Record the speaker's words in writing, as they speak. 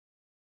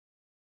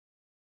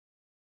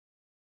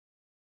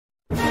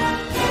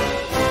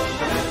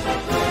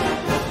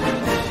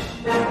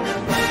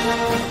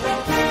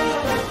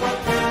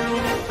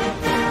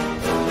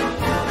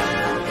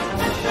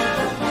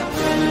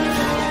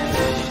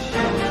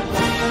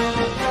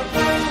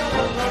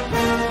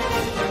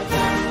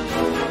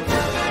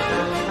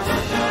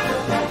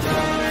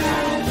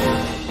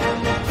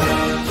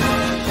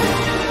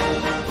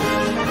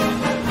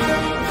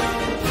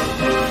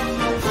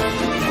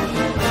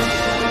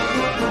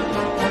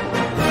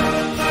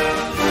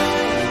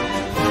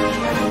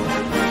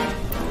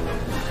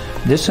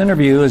This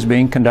interview is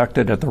being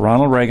conducted at the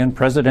Ronald Reagan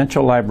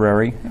Presidential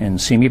Library in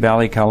Simi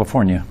Valley,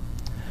 California.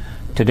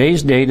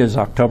 Today's date is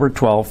October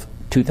 12,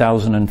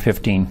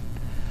 2015.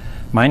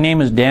 My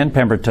name is Dan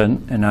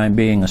Pemberton, and I'm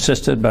being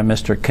assisted by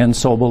Mr. Ken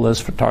Sobel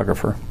as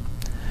photographer.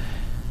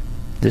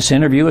 This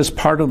interview is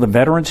part of the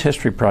Veterans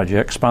History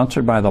Project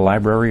sponsored by the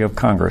Library of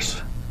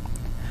Congress.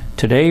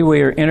 Today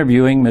we are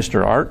interviewing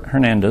Mr. Art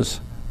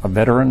Hernandez, a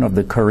veteran of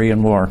the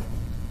Korean War.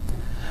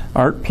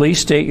 Art, please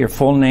state your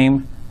full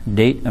name,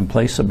 date, and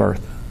place of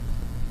birth.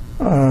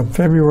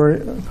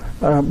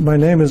 My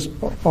name is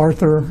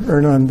Arthur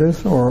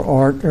Hernandez, or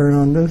Art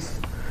Hernandez,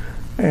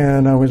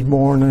 and I was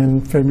born in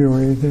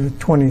February the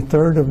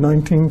 23rd of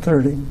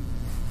 1930.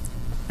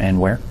 And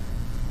where?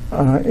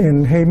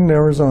 In Hayden,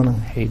 Arizona.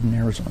 Hayden,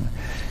 Arizona.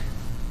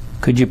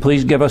 Could you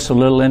please give us a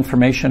little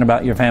information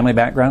about your family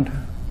background?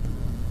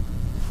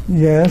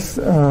 Yes,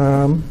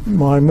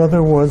 my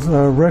mother was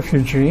a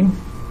refugee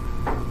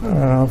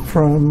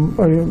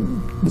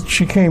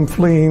she came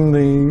fleeing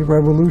the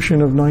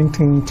revolution of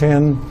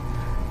 1910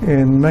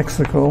 in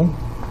Mexico,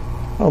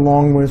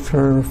 along with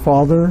her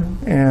father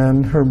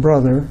and her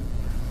brother.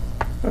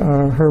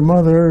 Her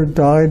mother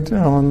died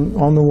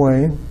on the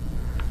way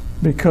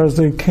because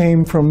they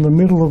came from the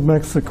middle of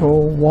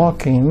Mexico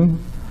walking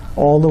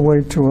all the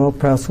way to El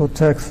Paso,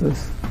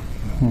 Texas.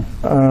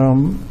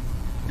 Along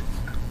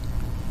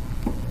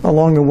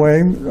the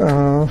way,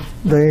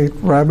 they ate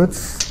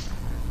rabbits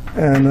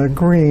and a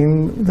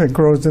green that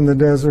grows in the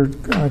desert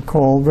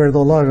called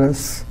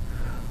verdolagas.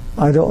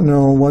 I don't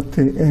know what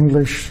the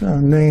English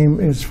name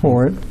is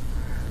for it,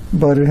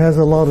 but it has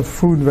a lot of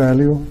food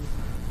value,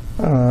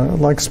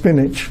 like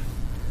spinach.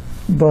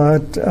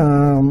 But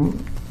their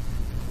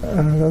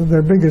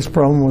biggest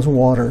problem was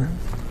water,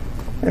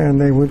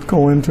 and they would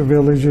go into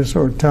villages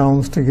or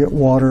towns to get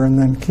water and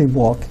then keep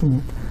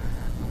walking.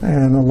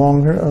 And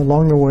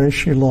along the way,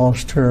 she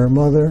lost her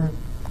mother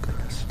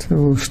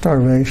to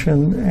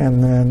starvation,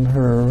 and then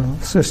her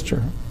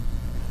sister.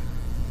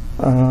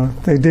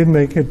 They did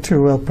make it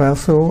to El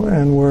Paso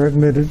and were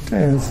admitted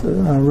as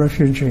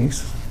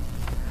refugees.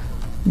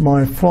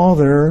 My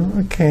father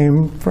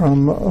came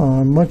from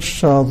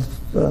much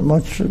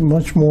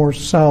more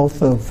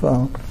south of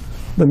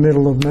the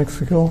middle of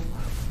Mexico.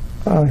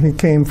 He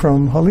came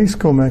from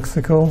Jalisco,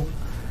 Mexico,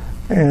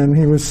 and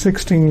he was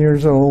 16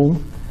 years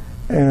old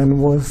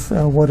and was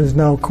what is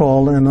now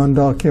called an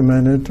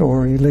undocumented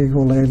or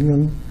illegal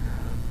alien.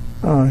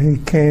 He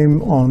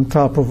came on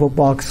top of a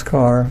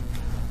boxcar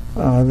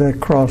that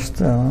crossed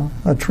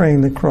a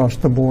train that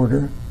crossed the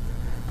border,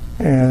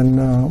 and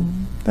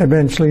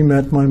eventually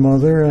met my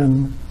mother,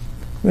 and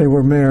they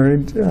were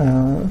married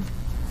in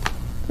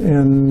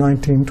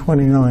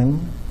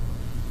 1929.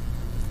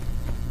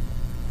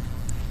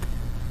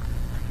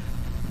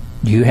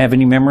 Do you have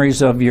any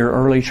memories of your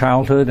early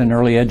childhood and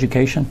early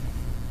education?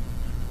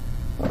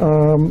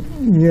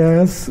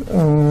 Yes.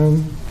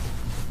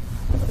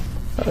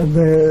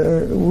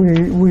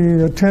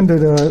 We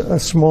attended a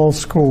small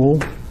school,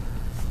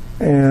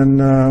 and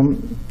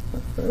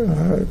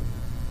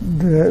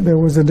there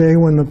was a day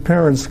when the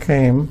parents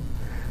came,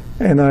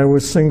 and I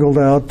was singled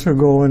out to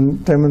go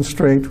and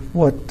demonstrate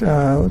what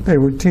they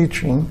were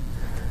teaching.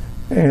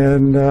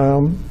 And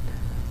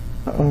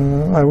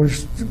I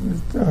was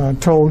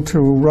told to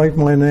write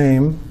my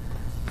name,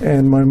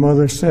 and my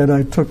mother said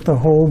I took the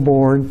whole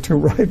board to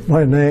write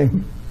my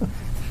name.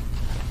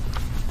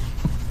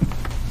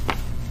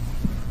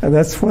 And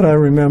that's what I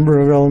remember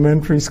of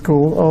elementary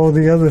school. Oh,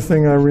 the other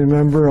thing I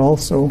remember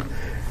also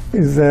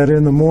is that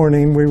in the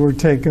morning we were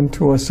taken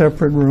to a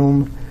separate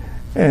room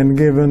and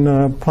given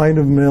a pint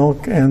of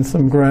milk and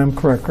some graham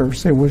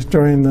crackers. It was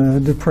during the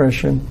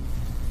Depression.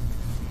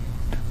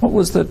 What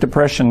was the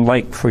Depression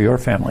like for your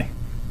family?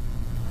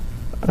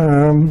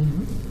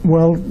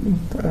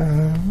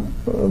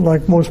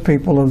 Like most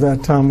people of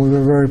that time, we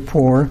were very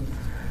poor,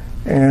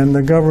 and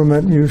the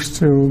government used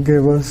to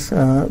give us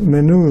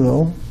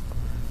menudo,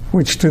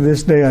 which to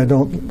this day I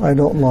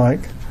don't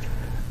like,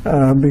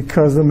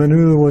 because the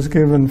menudo was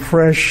given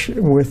fresh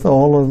with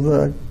all of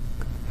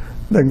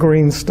the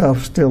green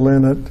stuff still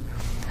in it,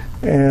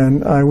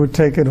 and I would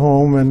take it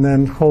home and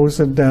then hose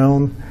it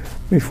down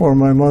before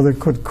my mother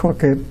could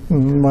cook it,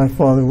 and my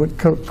father would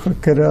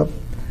cook it up.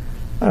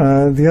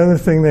 The other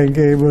thing they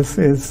gave us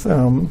is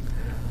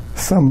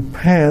some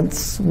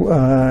pants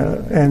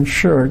and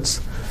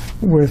shirts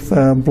with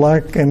a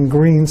black and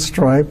green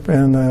stripe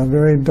and a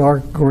very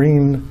dark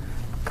green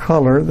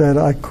color that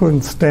I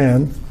couldn't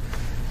stand,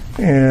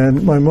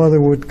 and my mother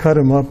would cut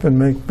them up and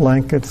make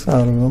blankets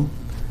out of them.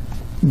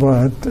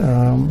 But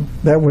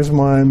that was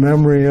my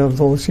memory of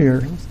those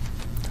years.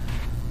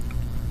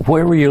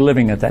 Where were you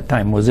living at that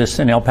time? Was this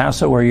in El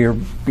Paso where your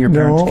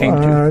parents came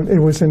to? It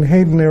was in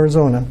Hayden,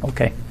 Arizona.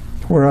 Okay.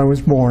 Where I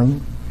was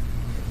born.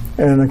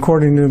 And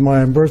according to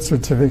my birth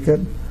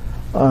certificate,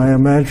 I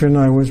imagine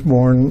I was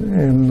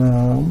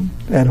born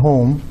at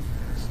home,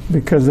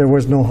 because there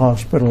was no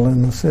hospital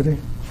in the city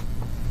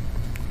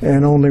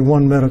and only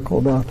one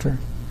medical doctor.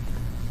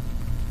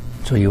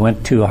 So you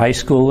went to high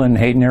school in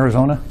Hayden,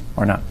 Arizona,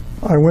 or not?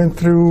 I went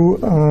through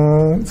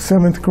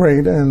 7th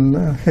grade in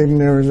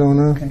Hayden,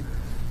 Arizona, Okay.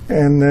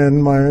 and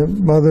then my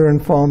mother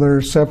and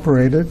father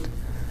separated,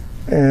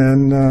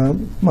 and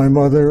my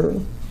mother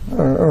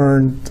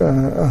earned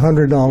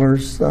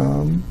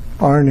 $100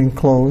 ironing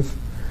clothes,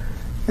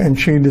 and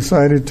she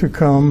decided to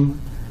come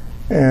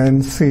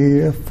and see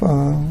if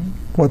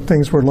what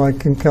things were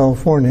like in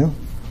California.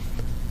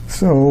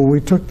 So we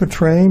took the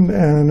train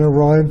and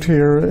arrived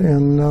here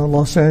in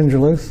Los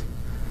Angeles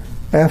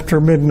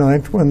after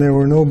midnight when there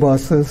were no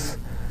buses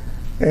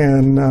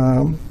and,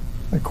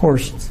 of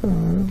course,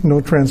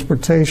 no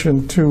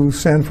transportation to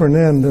San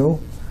Fernando.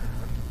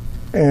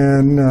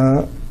 And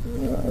a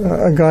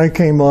guy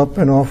came up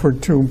and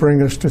offered to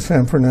bring us to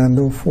San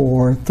Fernando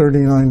for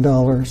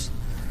 $39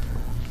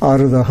 out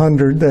of the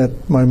 100 that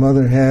my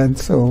mother had,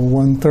 so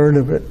 1/3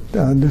 of it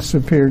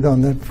disappeared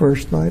on that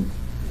first night.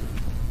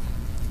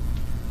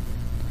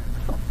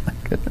 Oh my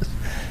goodness!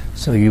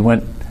 So you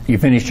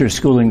finished your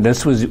schooling.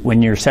 This was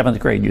when you're 7th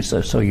grade, you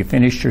said. So you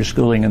finished your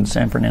schooling in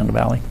San Fernando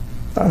Valley.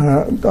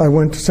 I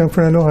went to San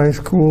Fernando High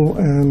School,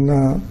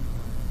 and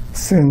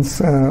since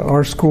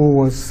our school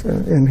was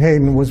in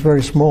Hayden was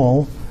very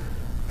small,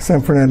 San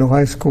Fernando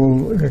High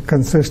School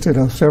consisted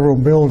of several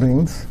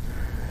buildings.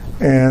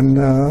 And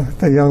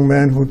the young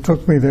man who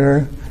took me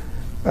there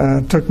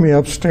took me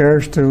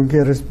upstairs to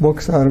get his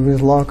books out of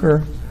his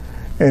locker,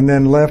 and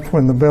then left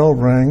when the bell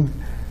rang,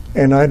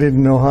 and I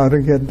didn't know how to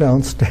get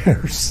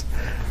downstairs.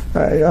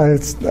 I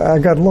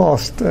got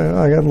lost.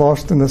 I got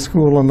lost in the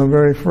school on the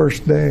very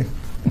first day.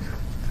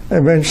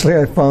 Eventually,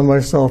 I found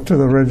myself to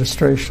the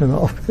registration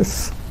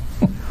office.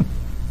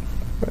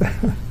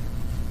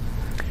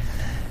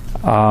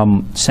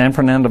 San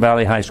Fernando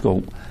Valley High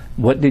School.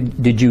 What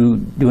did you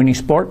do any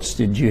sports?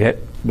 Did you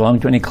belong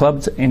to any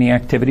clubs, any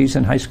activities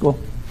in high school?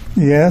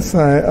 Yes,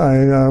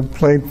 I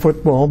played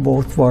football,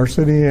 both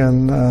varsity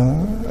and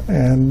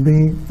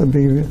the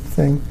B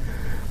thing.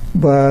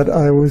 But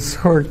I was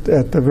hurt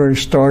at the very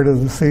start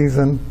of the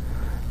season.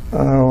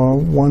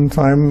 One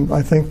time,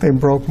 I think they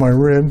broke my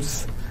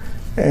ribs,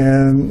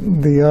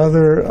 and the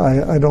other,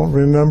 I don't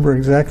remember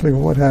exactly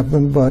what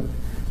happened, but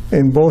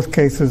in both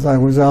cases, I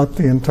was out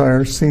the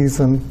entire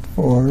season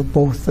for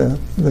both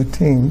the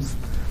teams.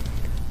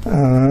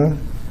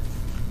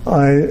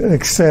 I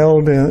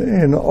excelled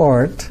in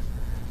art,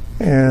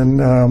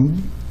 and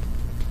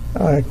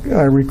I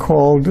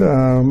recalled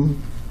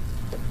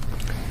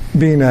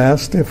being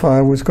asked if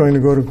I was going to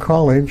go to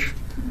college,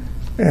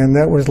 and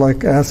that was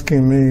like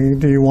asking me,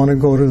 do you want to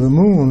go to the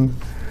moon?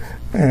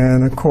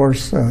 And of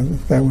course,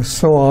 that was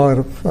so out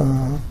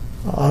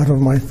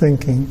of my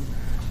thinking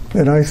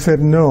that I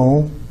said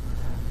no.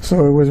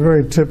 So it was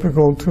very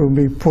typical to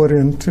be put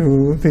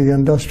into the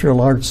industrial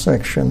arts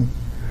section.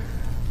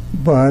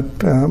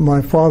 But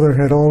my father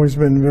had always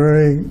been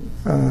very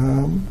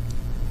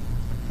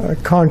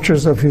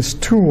conscious of his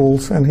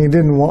tools, and he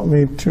didn't want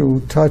me to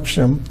touch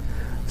them.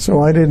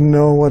 So I didn't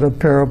know what a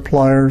pair of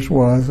pliers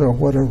was or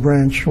what a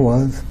wrench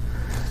was.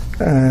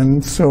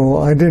 And so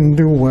I didn't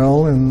do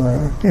well in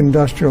the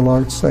industrial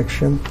arts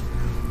section.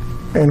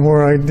 And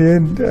where I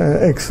did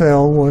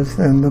excel was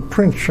in the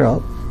print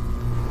shop.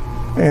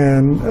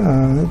 And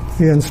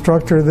the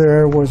instructor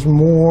there was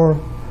more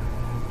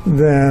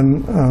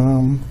than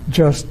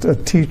just a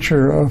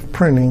teacher of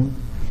printing.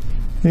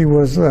 He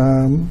was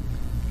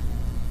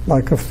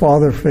like a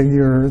father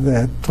figure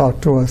that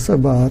talked to us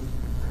about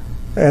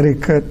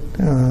etiquette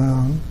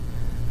and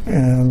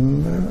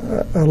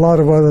a lot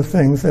of other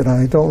things that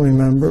I don't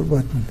remember,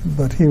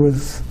 but he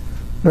was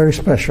very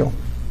special.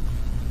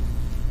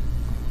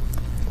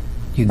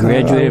 You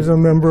graduated? I was a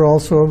member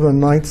also of the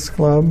Knights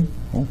Club,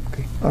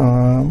 Okay.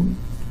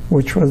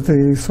 Which was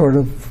the sort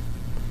of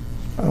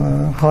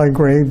high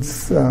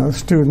grades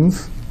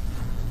students.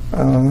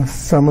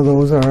 Some of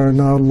those are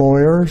now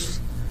lawyers,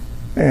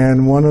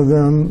 and one of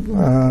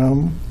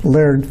them,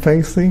 Laird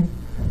Facey,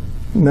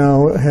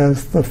 now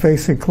has the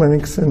Facey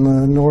clinics in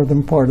the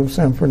northern part of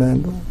San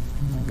Fernando.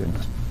 Oh my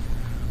goodness.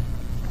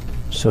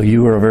 So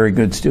you were a very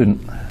good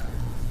student.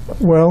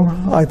 Well,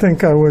 I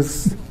think I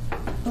was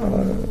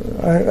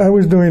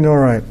doing all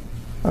right.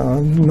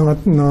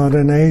 Not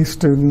an A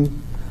student,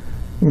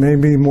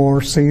 maybe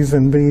more C's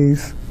and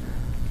B's,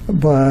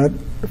 but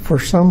for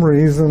some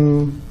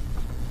reason,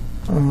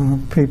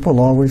 people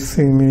always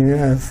see me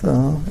as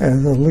a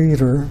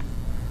leader.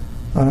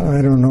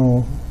 I don't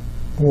know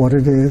what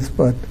it is,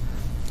 but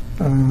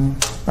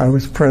I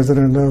was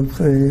president of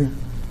the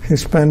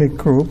Hispanic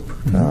group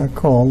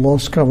called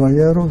Los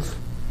Caballeros.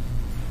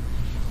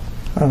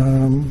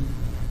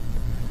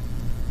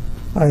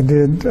 I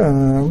did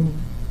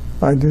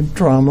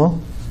drama,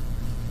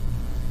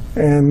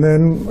 and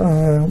then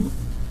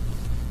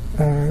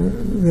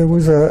there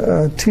was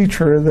a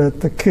teacher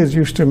that the kids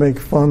used to make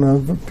fun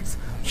of.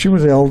 She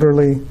was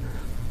elderly,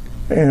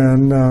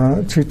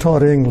 and she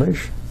taught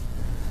English.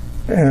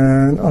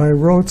 And I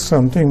wrote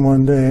something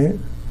one day,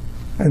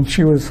 and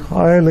she was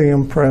highly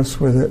impressed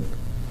with it.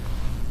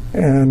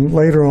 And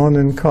later on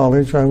in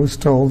college, I was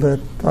told that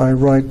I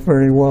write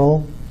very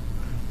well,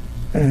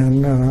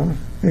 and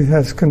it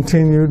has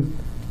continued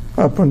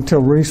up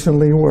until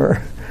recently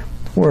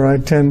where I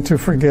tend to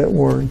forget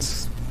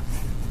words.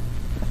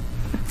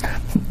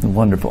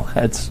 Wonderful.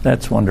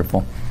 That's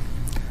wonderful.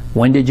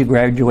 When did you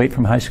graduate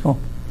from high school?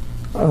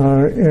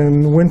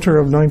 In winter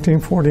of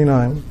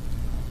 1949.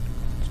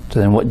 So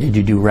then what did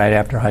you do right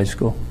after high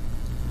school?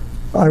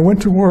 I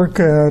went to work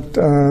at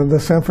the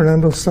San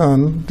Fernando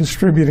Sun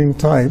distributing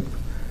type,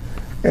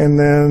 and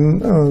then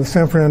the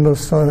San Fernando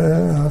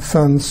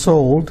Sun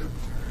sold,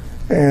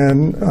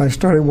 and I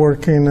started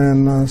working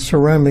in a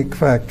ceramic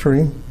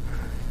factory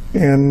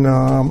in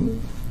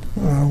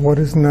what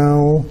is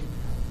now,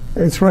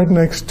 it's right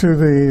next to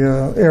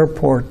the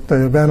airport,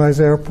 the Van Nuys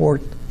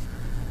Airport.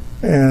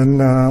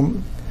 And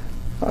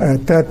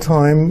at that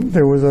time,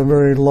 there was a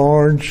very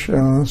large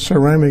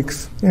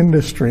ceramics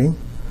industry,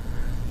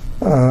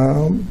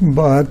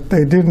 but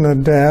they didn't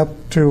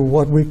adapt to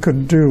what we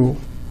could do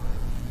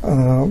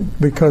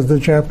because the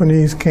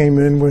Japanese came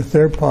in with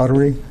their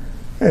pottery,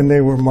 and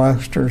they were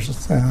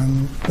masters,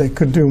 and they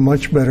could do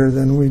much better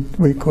than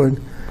we could.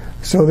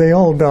 So they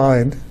all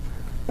died,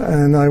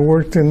 and I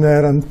worked in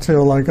that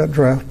until I got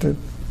drafted.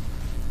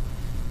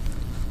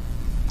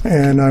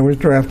 And I was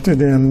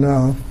drafted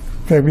in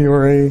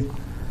February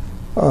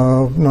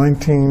of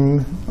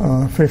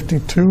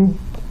 1952.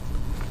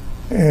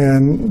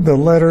 And the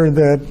letter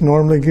that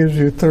normally gives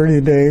you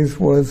 30 days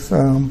was,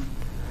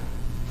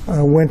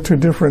 I went to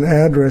different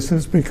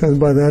addresses because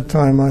by that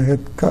time I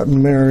had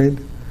gotten married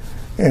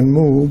and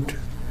moved.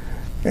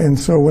 And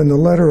so when the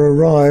letter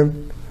arrived,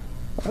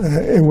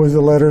 it was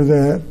a letter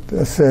that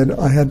said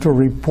I had to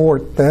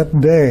report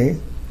that day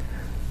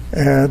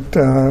at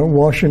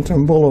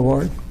Washington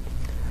Boulevard.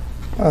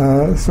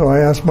 So I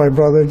asked my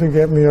brother to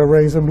get me a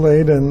razor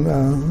blade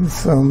and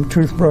some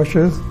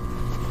toothbrushes,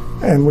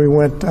 and we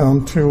went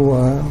down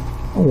to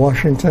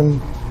Washington.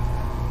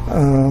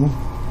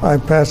 I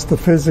passed the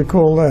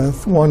physical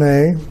as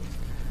 1A,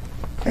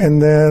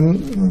 and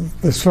then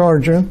the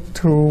sergeant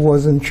who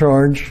was in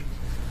charge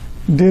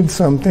did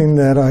something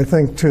that I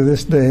think to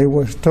this day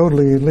was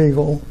totally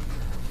illegal.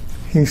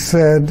 He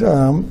said,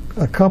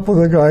 a couple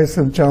of the guys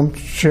have jumped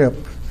ship,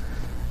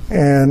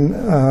 and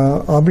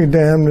I'll be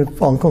damned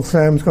if Uncle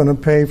Sam's going to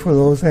pay for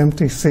those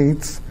empty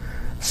seats.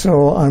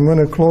 So I'm going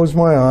to close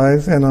my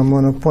eyes and I'm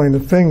going to point a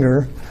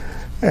finger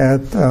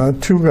at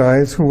two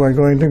guys who are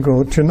going to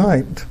go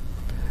tonight.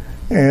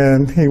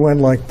 And he went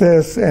like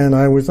this, and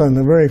I was on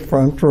the very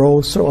front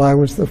row, so I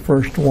was the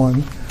first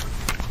one.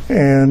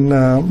 And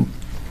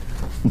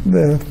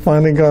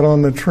finally got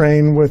on the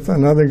train with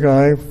another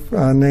guy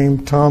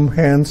named Tom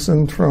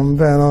Hansen from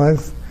Van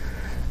Nuys.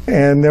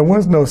 And there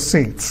was no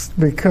seats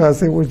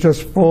because it was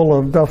just full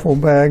of duffel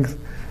bags.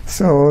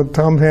 So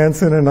Tom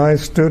Hansen and I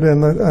stood in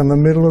the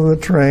middle of the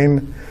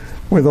train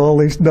with all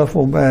these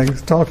duffel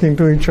bags, talking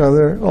to each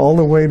other all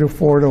the way to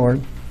Fort Ord.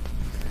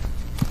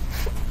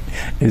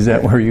 Is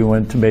that where you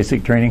went to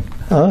basic training?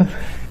 Huh?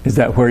 Is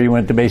that where you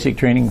went to basic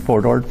training,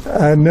 Fort Ord?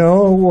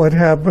 No, what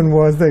happened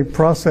was they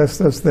processed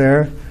us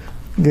there,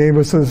 gave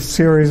us a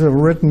series of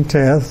written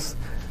tests,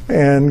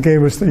 and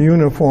gave us the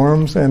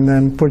uniforms, and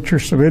then put your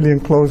civilian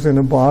clothes in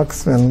a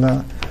box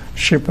and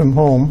ship them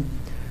home.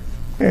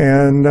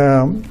 And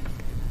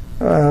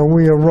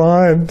we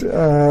arrived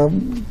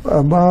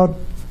about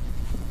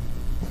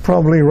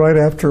probably right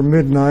after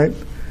midnight,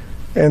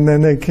 and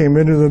then they came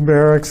into the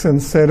barracks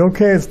and said,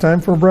 okay, it's time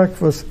for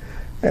breakfast.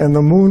 And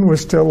the moon was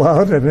still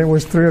out, and it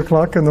was 3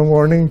 o'clock in the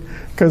morning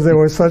because there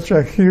was such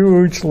a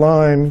huge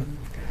line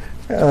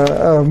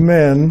of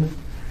men.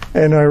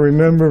 And I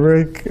remember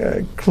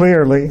very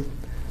clearly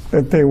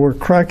that they were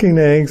cracking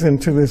eggs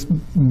into this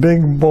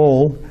big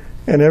bowl,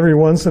 and every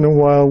once in a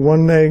while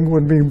one egg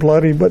would be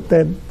bloody, but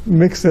they'd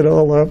mix it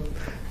all up,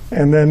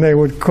 and then they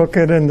would cook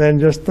it and then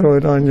just throw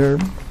it on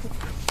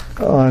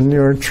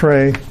your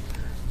tray.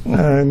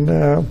 And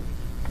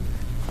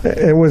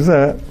it was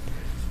a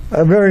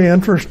very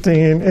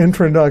interesting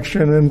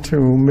introduction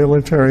into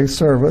military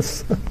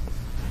service.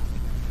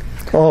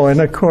 Oh, and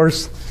of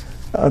course,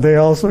 they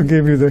also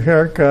give you the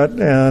haircut,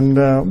 and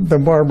the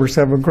barbers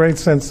have a great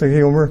sense of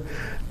humor.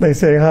 They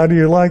say, how do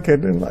you like it?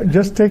 And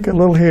just take a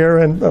little hair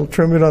and they'll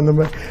trim it on the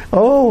back.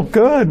 Oh,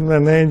 good.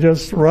 And they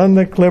just run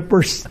the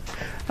clippers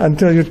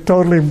until you're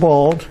totally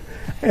bald.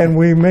 And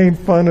we made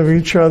fun of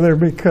each other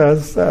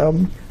because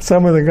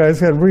some of the guys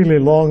had really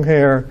long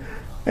hair,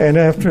 and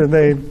after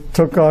they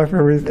took off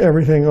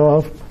everything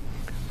off,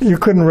 you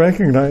couldn't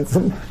recognize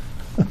them.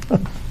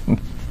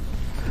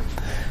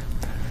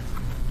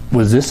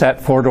 Was this at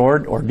Fort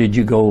Ord, or did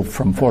you go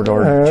from Fort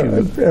Ord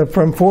to?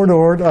 From Fort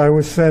Ord, I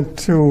was sent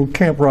to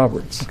Camp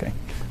Roberts, Okay.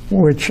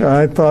 which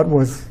I thought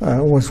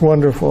was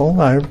wonderful.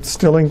 I'm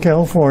still in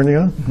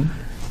California,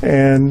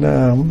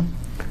 and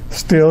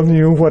still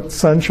knew what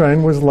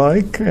sunshine was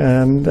like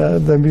and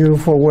the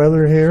beautiful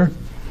weather here.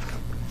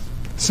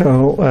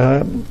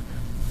 So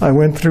I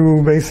went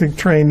through basic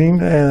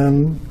training,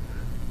 and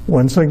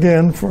once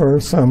again, for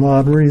some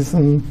odd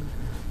reason,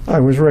 I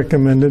was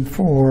recommended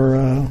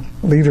for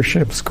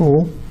leadership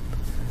school.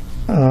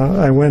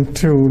 I went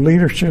to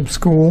leadership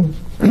school,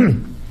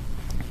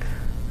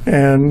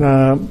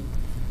 and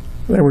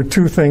there were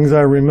two things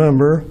I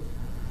remember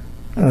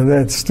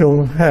that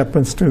still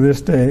happens to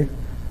this day.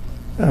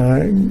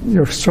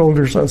 Your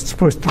shoulders are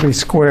supposed to be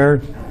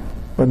square,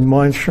 but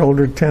my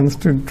shoulder tends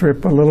to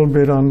drip a little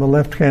bit on the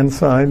left-hand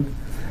side.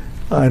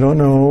 I don't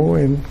know,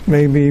 it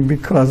may be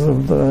because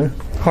of the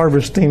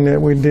harvesting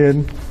that we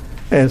did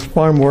as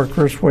farm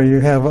workers, where you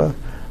have a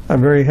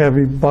very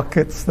heavy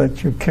buckets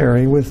that you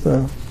carry with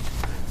the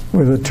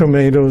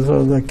tomatoes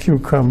or the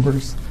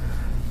cucumbers.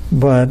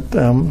 But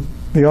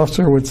the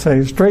officer would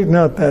say, straighten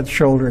out that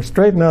shoulder,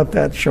 straighten out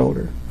that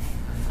shoulder.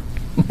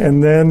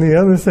 And then the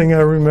other thing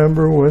I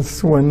remember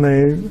was when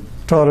they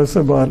taught us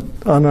about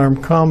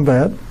unarmed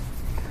combat.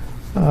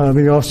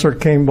 The officer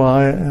came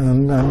by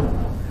and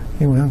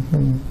he went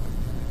and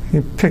he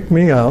picked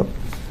me out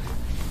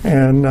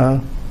and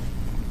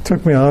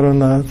took me out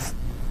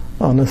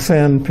on a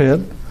sand pit,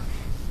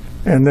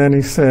 and then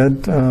he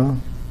said,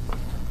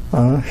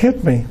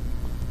 "Hit me."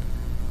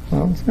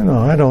 Well,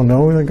 I don't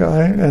know the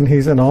guy, and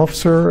he's an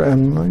officer,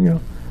 and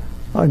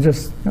I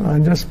just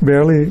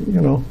barely,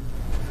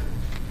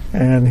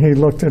 And he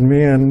looked at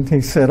me and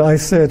he said, "I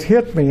said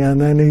hit me," and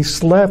then he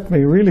slapped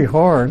me really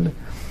hard.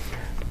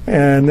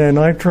 And then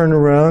I turned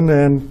around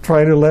and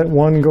tried to let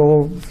one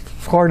go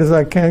as hard as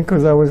I can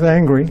because I was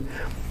angry.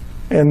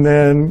 And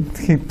then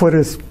he put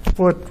his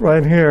foot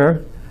right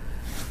here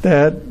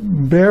that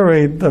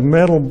buried the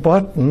metal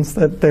buttons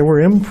that they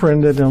were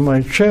imprinted on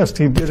my chest.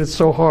 He did it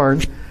so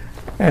hard.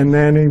 And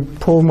then he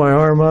pulled my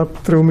arm up,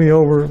 threw me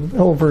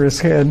over his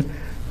head.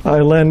 I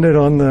landed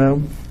on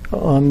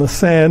the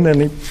sand,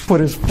 and he put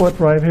his foot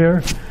right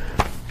here.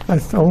 I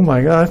thought, oh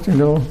my gosh,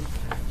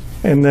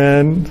 And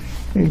then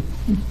he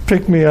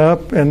picked me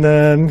up, and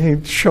then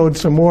he showed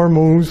some more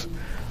moves.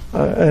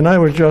 And I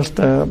was just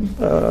a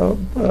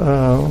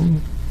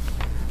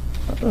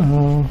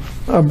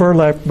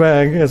burlap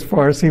bag as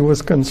far as he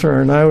was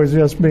concerned. I was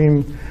just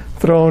being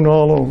thrown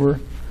all over.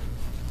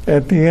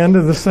 At the end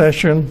of the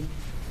session,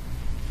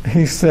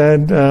 he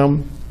said,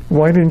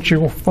 "Why didn't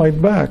you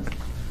fight back?"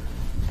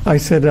 I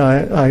said,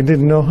 I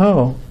didn't know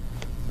how.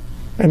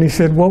 And he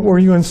said, "What were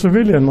you in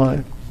civilian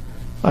life?"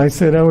 I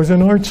said, "I was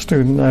an art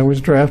student. I was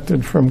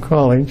drafted from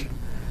college."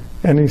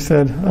 And he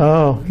said,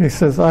 "Oh," he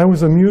says, "I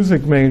was a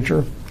music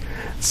major."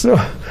 So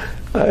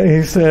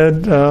he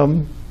said,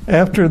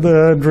 "After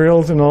the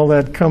drills and all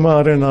that, come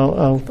out and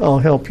I'll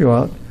help you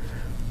out."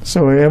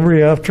 So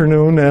every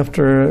afternoon,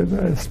 after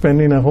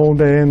spending a whole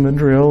day in the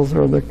drills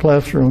or the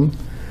classroom,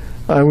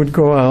 I would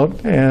go out,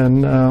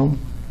 and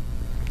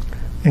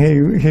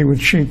he would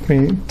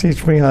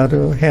teach me how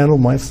to handle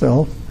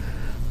myself.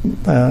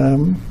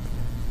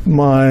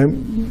 My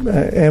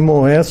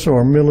MOS,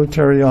 or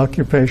military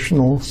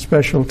occupational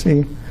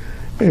specialty,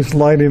 is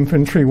light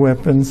infantry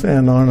weapons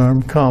and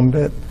unarmed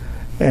combat,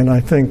 and I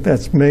think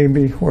that's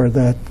maybe where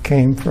that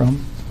came from.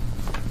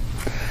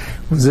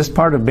 Was this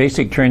part of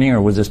basic training,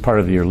 or was this part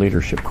of your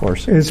leadership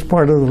course? It's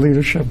part of the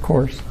leadership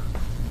course.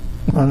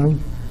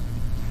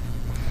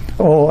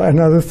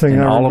 Another thing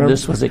and I remember. all of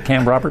this was at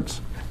Camp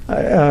Roberts?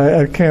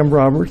 At Camp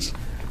Roberts.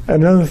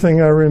 Another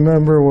thing I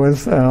remember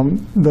was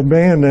the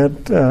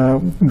bayonet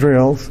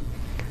drills.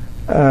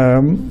 The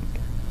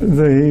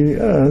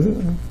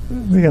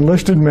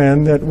enlisted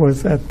man that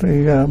was at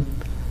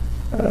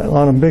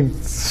on a big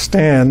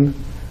stand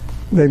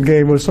that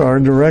gave us our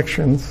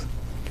directions,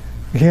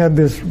 he had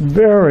this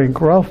very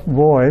gruff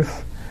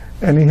voice,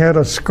 and he had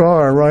a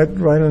scar right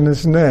on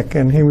his neck,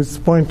 and he would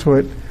point to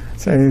it,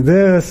 say,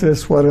 "This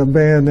is what a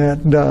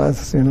bayonet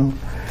does,"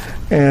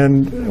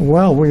 And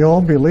well, we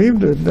all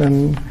believed it,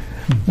 and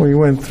we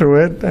went through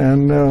it,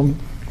 and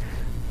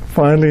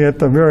finally at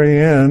the very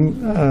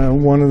end,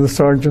 one of the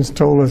sergeants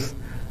told us,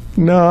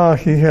 "No,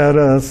 he had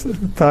a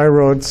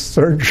thyroid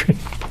surgery."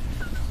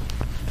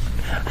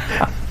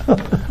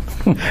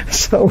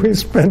 So we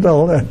spent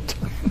all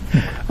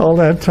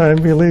that time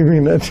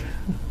believing it.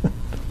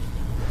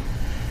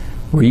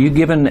 Were you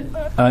given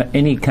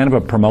any kind of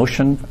a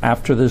promotion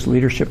after this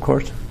leadership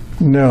course?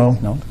 No.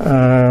 No?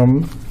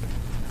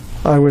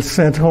 I was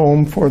sent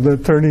home for the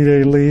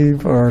 30-day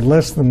leave, or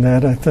less than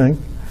that, I think.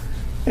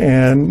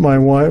 And my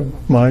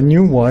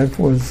new wife,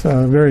 was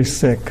very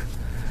sick,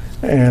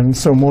 and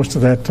so most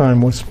of that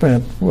time was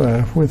spent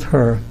with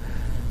her.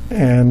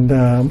 And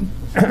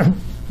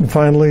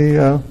finally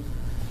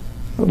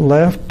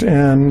left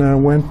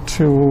and went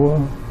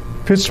to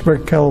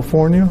Pittsburgh,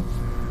 California,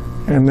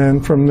 and then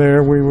from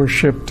there we were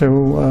shipped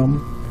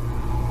down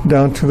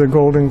to the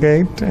Golden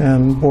Gate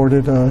and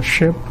boarded a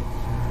ship.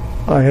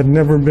 I had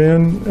never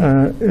been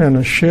in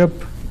a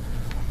ship.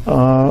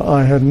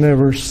 I had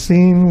never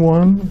seen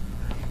one.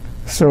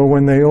 So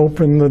when they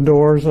opened the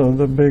doors of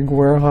the big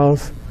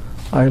warehouse,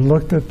 I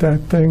looked at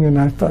that thing and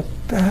I thought,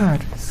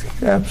 that is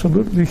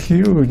absolutely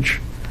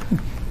huge.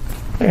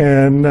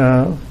 And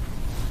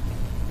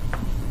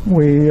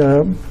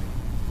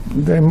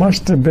there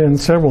must have been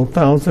several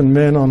thousand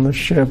men on the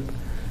ship.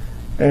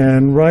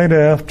 And right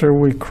after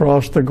we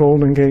crossed the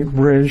Golden Gate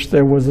Bridge,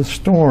 there was a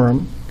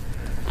storm.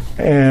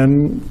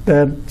 And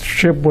that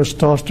ship was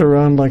tossed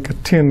around like a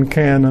tin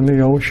can in the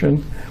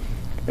ocean.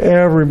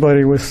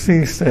 Everybody was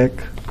seasick.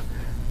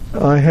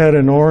 I had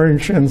an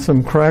orange and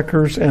some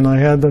crackers, and I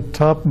had the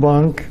top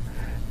bunk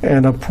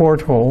and a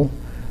porthole.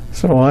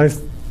 So I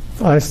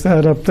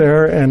sat up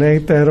there and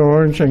ate that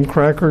orange and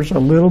crackers a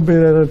little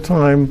bit at a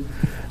time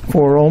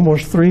for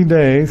almost 3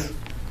 days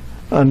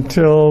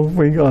until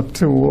we got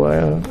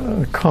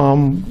to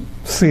calm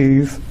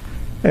seas.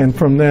 And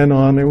from then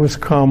on, it was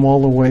calm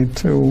all the way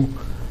to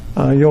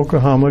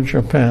Yokohama,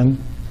 Japan.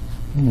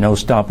 No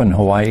stop in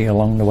Hawaii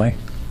along the way?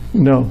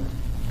 No.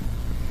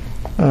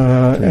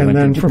 And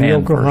then from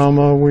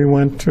Yokohama, first. We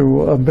went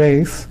to a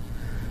base,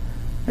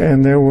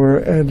 and there were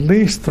at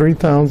least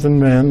 3,000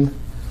 men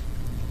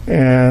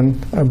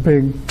and a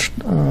big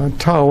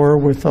tower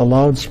with a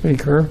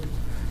loudspeaker.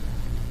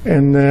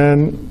 And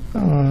then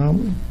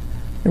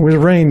it was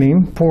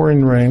raining,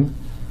 pouring rain,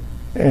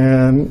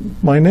 and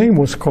my name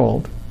was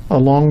called,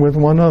 along with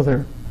one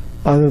other.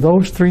 Out of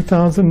those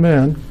 3,000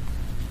 men,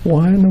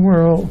 why in the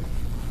world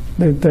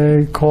did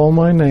they call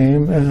my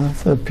name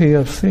as a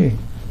PFC?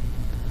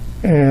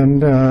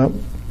 And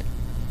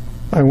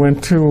I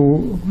went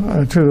to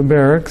the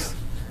barracks,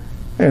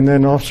 and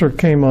then an officer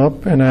came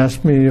up and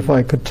asked me if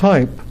I could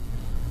type.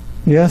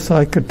 Yes,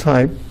 I could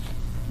type,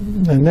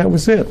 and that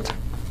was it.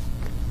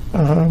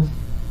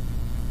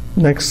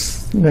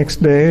 Next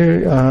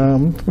day,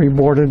 we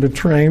boarded a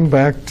train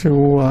back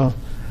to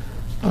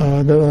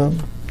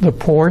the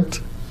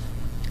port,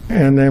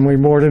 and then we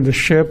boarded a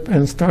ship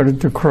and started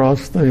to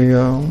cross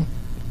the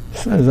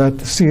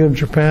Sea of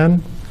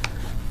Japan.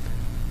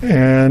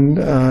 And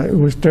it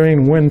was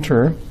during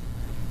winter,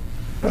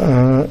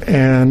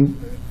 and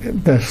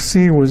the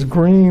sea was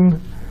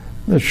green,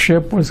 the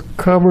ship was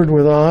covered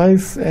with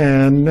ice,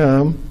 and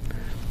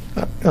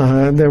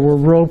there were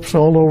ropes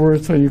all over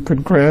so you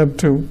could grab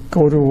to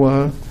go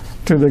to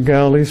the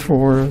galleys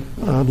for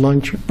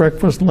lunch,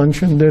 breakfast,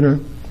 lunch, and dinner.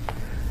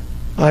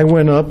 I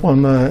went up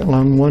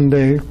on one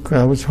day,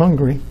 I was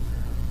hungry,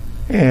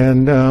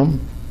 and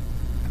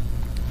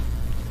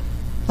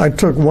I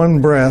took one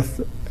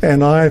breath,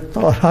 and I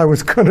thought I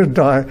was going to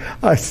die.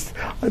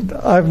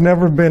 I've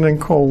never been in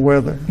cold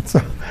weather.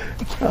 So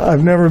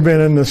I've never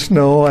been in the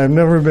snow. I've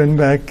never been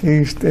back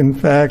east. In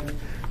fact,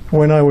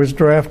 when I was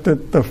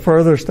drafted, the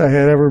furthest I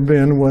had ever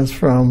been was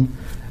from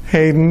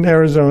Hayden,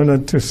 Arizona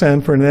to San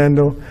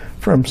Fernando,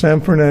 from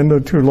San Fernando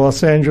to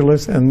Los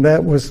Angeles, and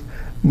that was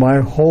my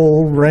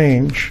whole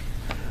range.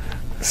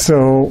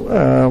 So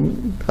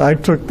I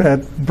took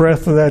that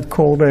breath of that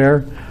cold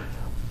air.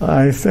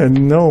 I said,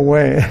 no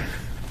way.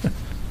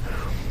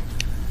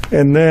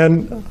 And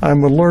then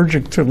I'm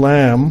allergic to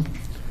lamb,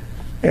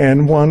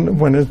 and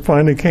when it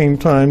finally came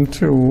time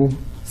to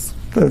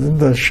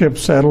the ship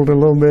settled a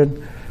little bit,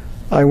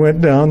 I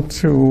went down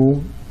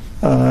to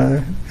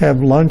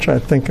have lunch, I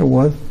think it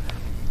was,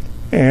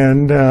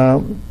 and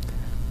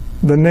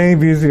the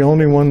Navy is the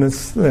only one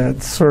that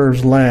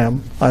serves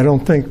lamb. I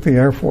don't think the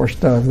Air Force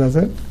does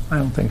it? I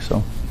don't think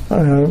so.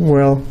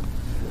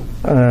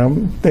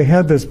 They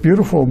had this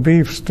beautiful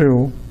beef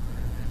stew,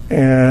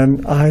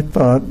 and I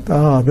thought,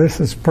 this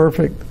is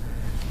perfect.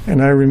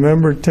 And I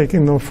remember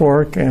taking the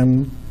fork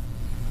and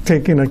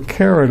taking a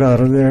carrot out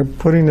of there,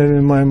 putting it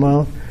in my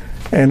mouth,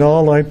 and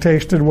all I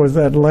tasted was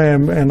that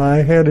lamb, and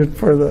I headed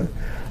for the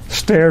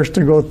stairs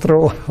to go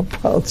throw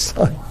up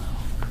outside.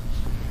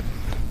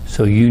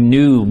 So you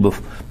knew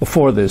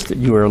before this that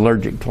you were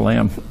allergic to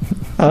lamb?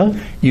 Huh?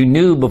 You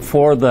knew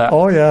before the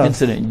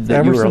incident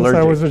that you were allergic?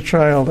 Ever since I was a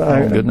child.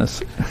 Oh,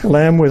 goodness.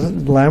 Lamb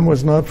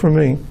was not for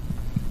me.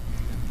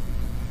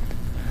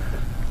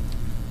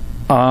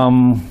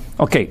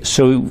 Okay,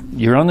 so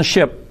you're on the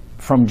ship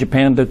from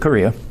Japan to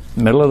Korea,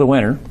 middle of the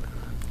winter.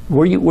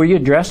 Were you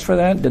dressed for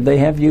that? Did they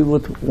have you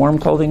with warm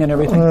clothing and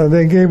everything?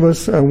 They gave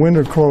us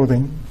winter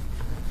clothing.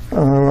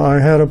 I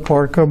had a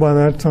parka by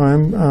that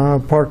time,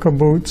 parka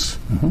boots,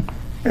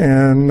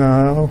 and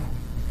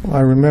I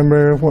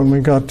remember when we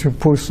got to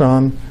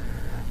Busan,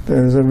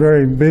 there's a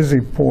very busy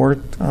port,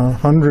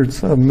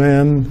 hundreds of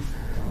men,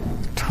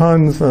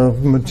 tons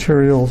of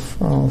materials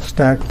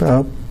stacked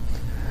up,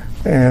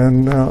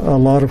 and a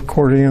lot of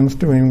Koreans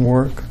doing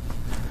work.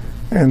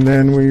 And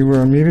then we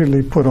were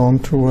immediately put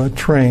onto a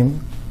train,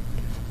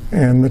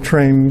 and the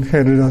train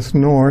headed us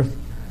north,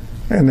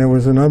 and there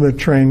was another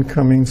train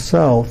coming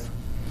south.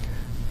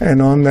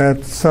 And on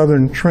that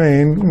southern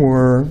train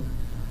were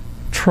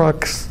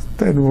trucks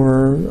that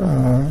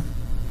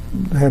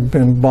had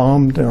been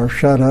bombed or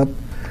shut up.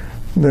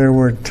 There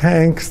were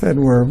tanks that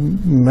were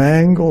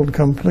mangled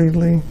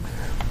completely.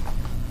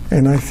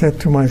 And I said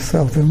to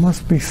myself, there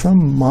must be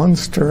some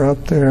monster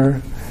up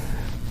there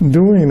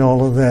doing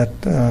all of that.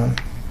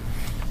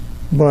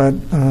 But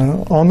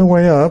on the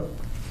way up,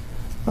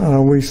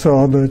 we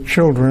saw the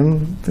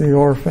children, the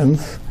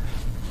orphans,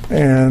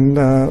 and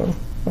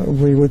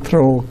we would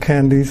throw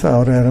candies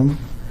out at them,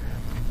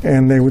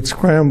 and they would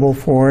scramble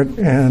for it.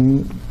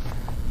 And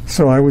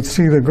so I would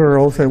see the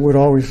girls that would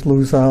always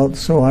lose out,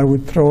 so I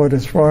would throw it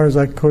as far as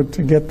I could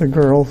to get the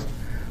girls,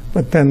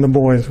 but then the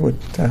boys would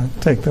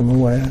take them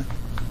away.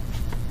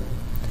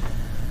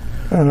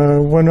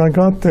 When I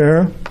got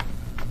there,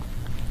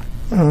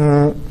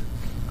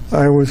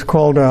 I was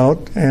called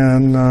out,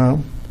 and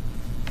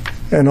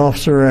an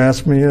officer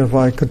asked me if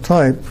I could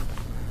type,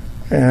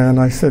 and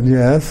I said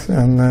yes,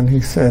 and then he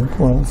said,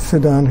 well,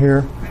 sit down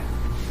here,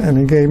 and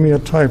he gave me a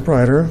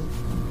typewriter,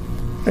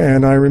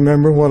 and I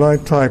remember what I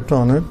typed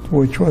on it,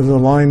 which was a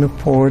line of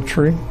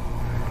poetry.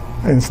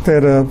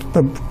 Instead of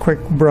the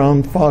quick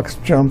brown fox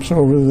jumps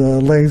over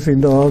the lazy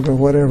dog or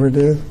whatever it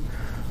is,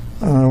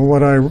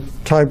 what I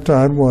typed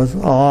out was,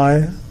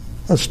 I,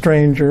 a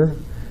stranger,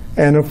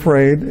 and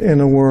afraid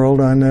in a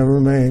world I never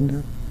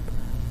made.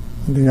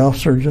 The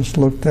officer just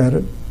looked at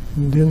it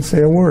and didn't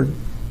say a word.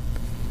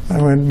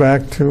 I went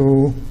back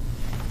to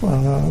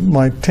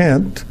my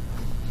tent,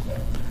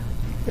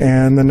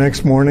 and the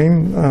next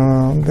morning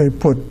they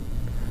put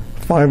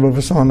 5 of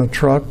us on a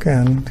truck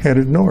and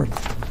headed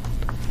north.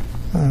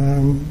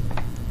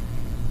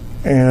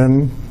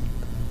 And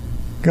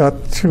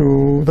got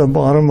to the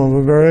bottom of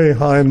a very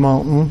high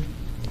mountain,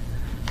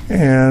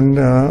 and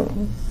a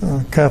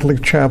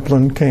Catholic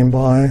chaplain came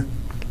by,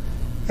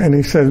 and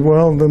he said,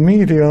 well, the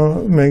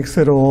media makes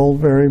it all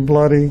very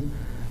bloody,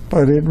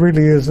 but it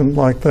really isn't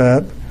like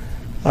that.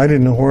 I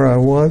didn't know where I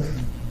was.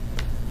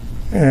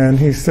 And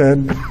he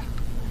said,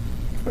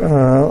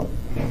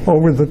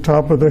 over the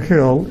top of the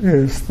hill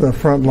is the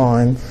front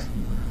lines.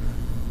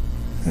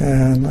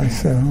 And I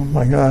said, oh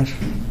my gosh.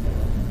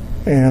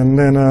 And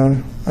then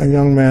a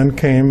young man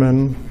came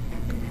and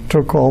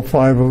took all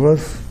 5 of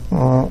us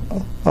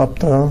up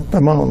the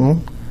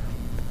mountain.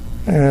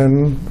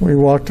 And we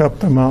walked up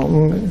the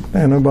mountain,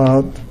 and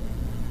about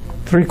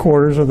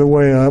 3/4 of the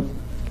way up,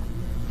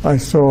 I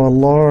saw a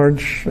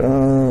large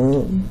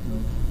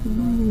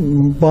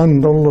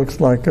bundle, looks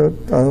like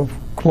it, of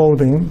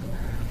clothing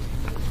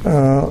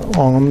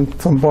on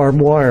some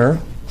barbed wire.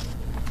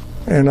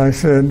 And I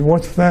said,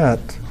 what's that?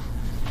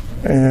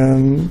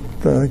 And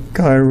the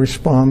guy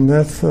responded,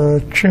 that's a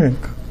chink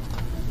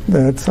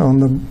that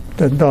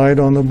died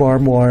on the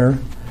barbed wire.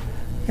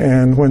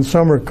 And when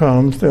summer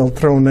comes, they'll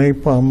throw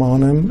napalm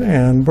on him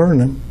and burn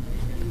him.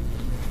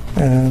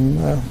 And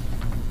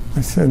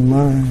I said,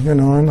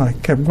 and I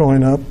kept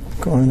going up.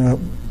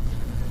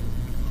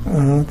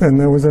 Then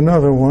there was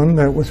another one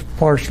that was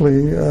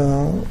partially,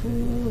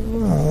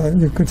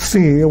 you could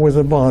see it was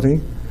a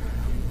body.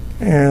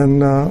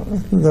 And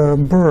the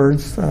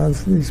birds,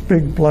 these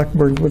big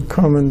blackbirds would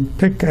come and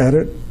pick at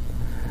it,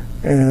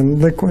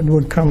 and liquid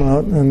would come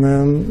out, and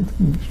then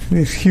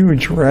these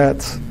huge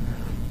rats,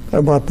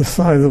 about the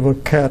size of a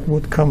cat,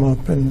 would come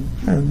up and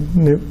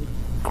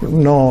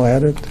gnaw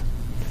at it.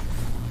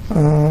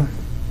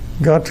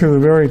 Got to the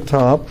very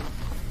top.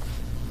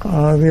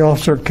 The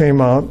officer came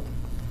out,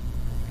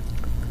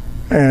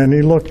 and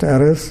he looked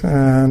at us,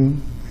 and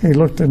he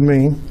looked at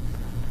me.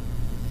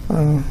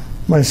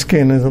 My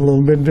skin is a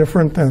little bit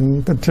different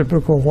than the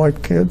typical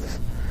white kids.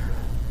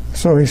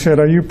 So he said,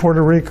 are you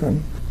Puerto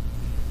Rican?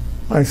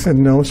 I said,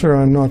 no, sir,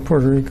 I'm not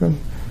Puerto Rican.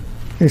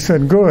 He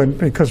said, good,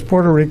 because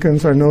Puerto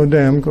Ricans are no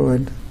damn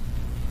good.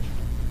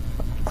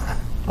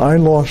 I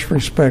lost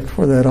respect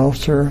for that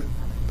officer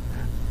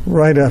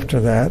right after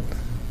that.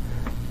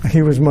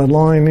 He was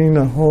maligning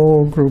a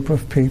whole group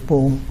of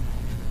people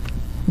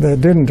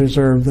that didn't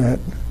deserve that.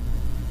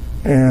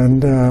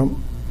 And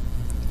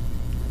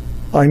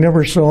I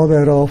never saw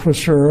that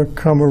officer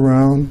come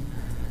around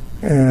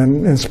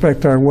and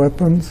inspect our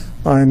weapons.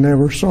 I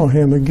never saw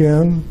him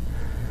again.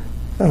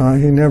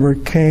 He never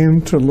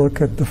came to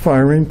look at the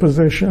firing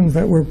positions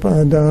that were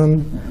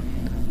done.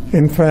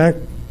 In fact,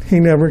 he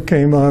never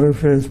came out of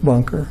his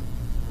bunker.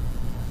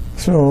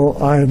 So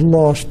I had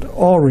lost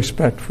all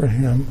respect for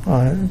him.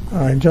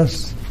 I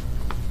just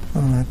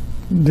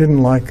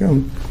didn't like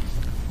him.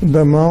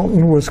 The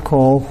mountain was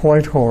called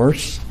White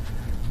Horse,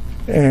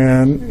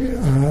 and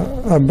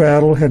a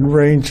battle had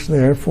raged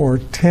there for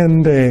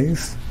 10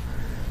 days.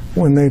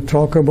 When they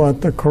talk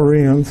about the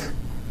Koreans,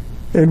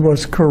 it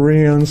was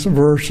Koreans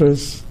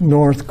versus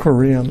North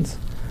Koreans.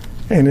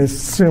 And it's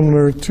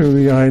similar to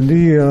the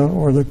idea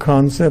or the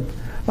concept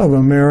of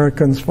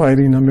Americans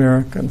fighting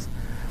Americans.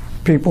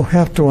 People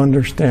have to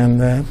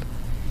understand that.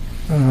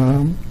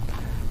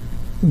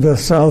 The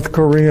South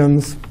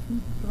Koreans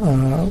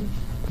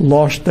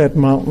lost that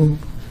mountain,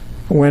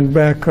 went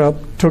back up,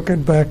 took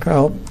it back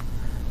out.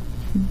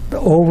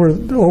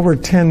 Over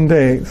 10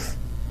 days,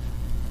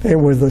 it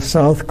was the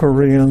South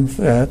Koreans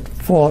that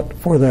fought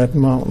for that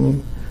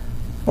mountain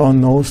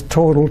on those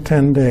total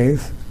 10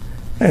 days.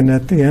 And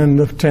at the end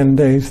of 10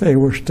 days, they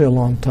were still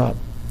on top.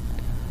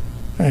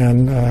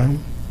 And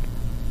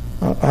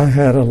I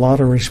had a lot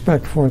of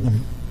respect for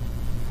them.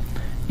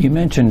 You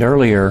mentioned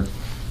earlier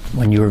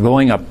when you were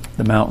going up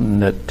the mountain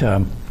that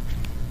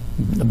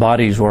the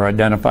bodies were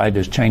identified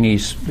as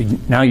Chinese.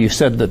 Now you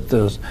said that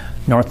the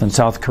North and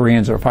South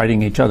Koreans are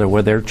fighting each other.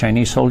 Were there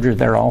Chinese soldiers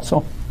there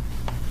also?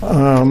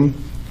 I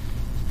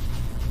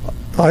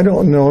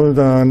don't know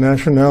the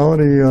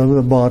nationality of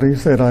the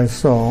bodies that I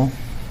saw.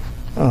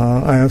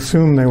 I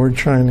assume they were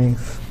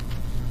Chinese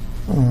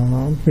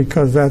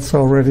because that's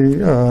already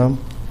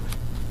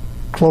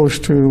close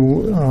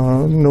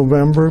to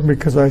November,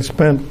 because I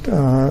spent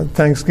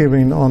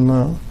Thanksgiving on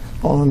the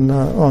on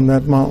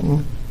that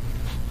mountain.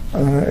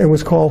 It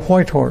was called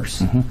White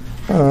Horse,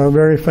 a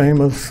very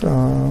famous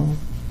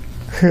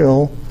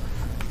hill.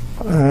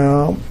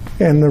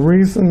 And the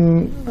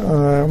reason,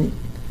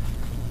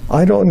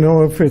 I don't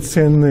know if it's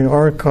in the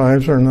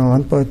archives or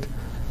not, but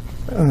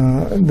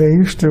they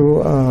used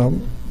to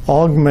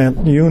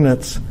augment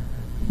units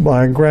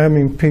by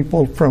grabbing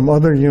people from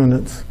other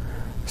units.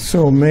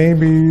 So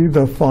maybe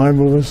the 5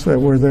 of us that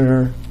were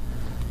there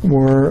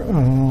were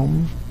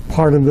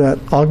part of that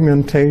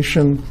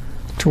augmentation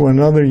to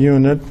another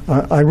unit.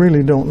 I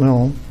really don't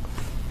know,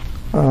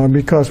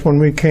 because when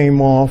we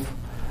came off,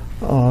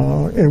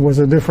 it was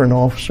a different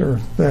officer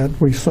that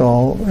we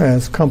saw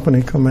as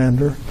company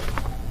commander.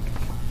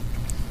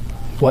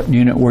 What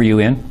unit were you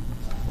in?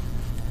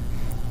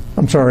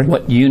 I'm sorry?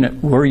 What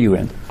unit were you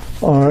in?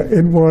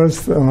 It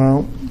was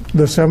the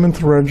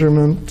 7th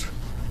Regiment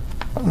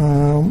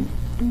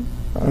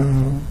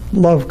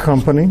Love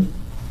Company.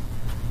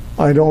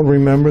 I don't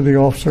remember the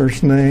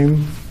officer's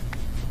name,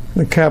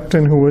 the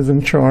captain who was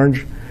in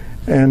charge,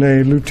 and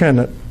a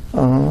lieutenant.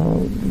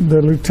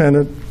 The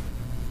lieutenant,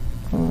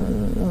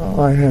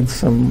 I had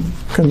some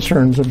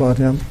concerns about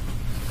him.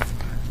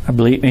 I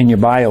believe in your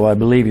bio, I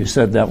believe you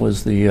said that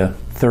was the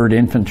 3rd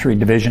Infantry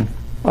Division.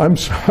 I'm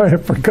sorry, I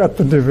forgot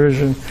the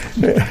division.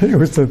 It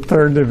was the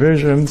 3rd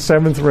Division,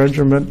 7th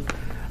Regiment.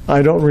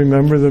 I don't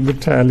remember the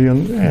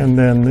battalion, and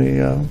then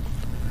the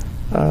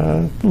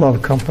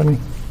Love Company.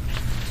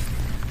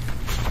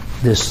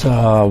 This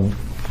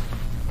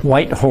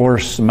White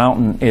Horse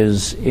Mountain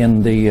is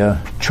in the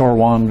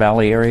Chorwan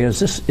Valley area. Is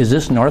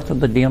this north of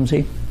the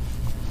DMZ?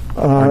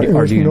 It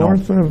was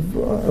north of.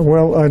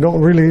 Well, I don't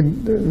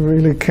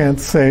really can't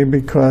say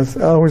because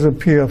I was a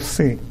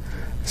PFC,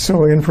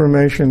 so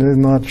information is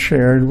not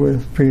shared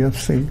with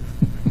PFC.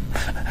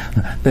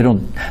 They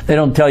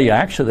don't tell you.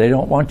 Actually, they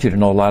don't want you to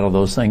know a lot of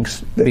those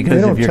things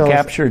because if you're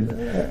captured,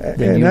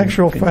 in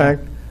actual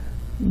fact,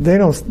 they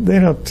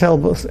don't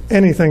tell us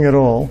anything at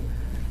all.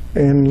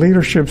 In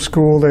leadership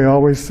school, they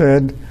always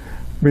said,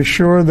 "Be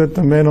sure that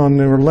the men on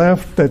your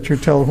left, that you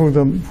tell who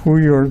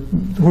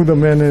the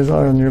men is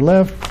on your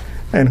left,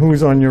 and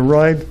who's on your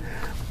right."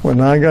 When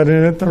I got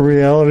in it, the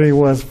reality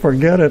was,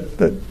 forget it.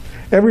 That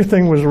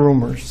everything was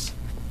rumors.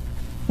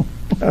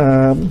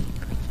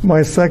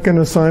 My second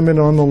assignment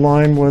on the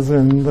line was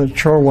in the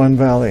Chorwan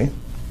Valley,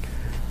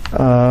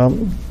 a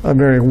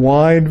very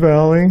wide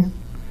valley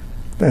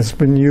that's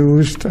been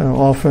used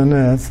often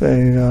as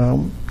a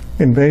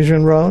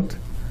invasion route.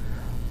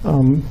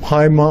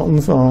 High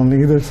mountains on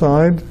either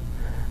side,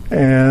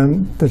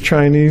 and the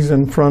Chinese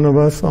in front of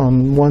us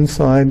on one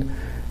side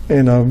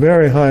in a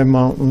very high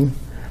mountain.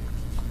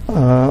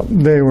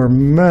 They were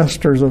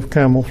masters of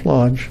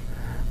camouflage.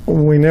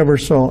 We never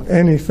saw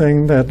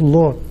anything that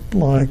looked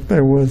like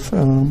there was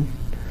an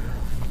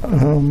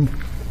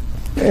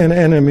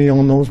enemy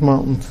on those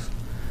mountains.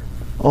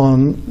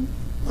 On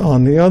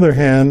the other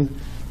hand,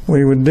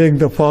 we would dig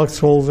the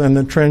foxholes and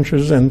the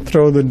trenches and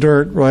throw the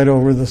dirt right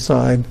over the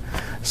side.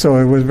 So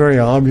it was very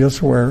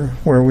obvious where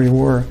we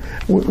were.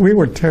 We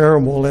were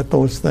terrible at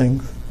those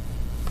things.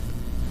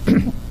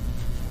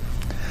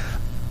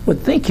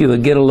 Would think you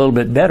would get a little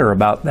bit better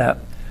about that.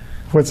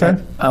 What's that?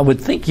 I would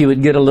think you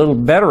would get a little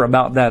better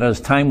about that as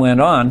time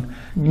went on.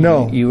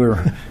 No. You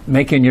were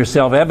making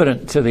yourself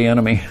evident to the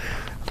enemy.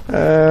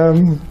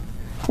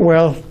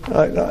 Well,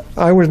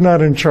 I was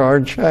not in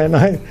charge, and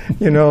I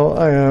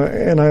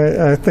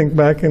think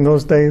back in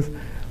those days,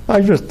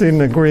 I just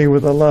didn't agree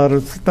with a lot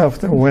of stuff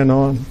that went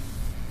on.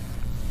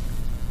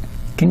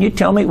 Can you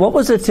tell me, what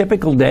was a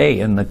typical day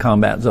in the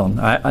combat zone?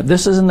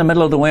 This is in the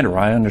middle of the winter,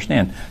 I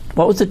understand.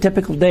 What was a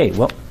typical day?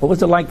 What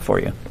was it like for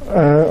you?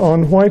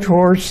 On White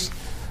Horse,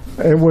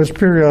 it was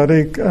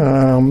periodic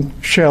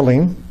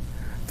shelling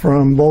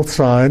from both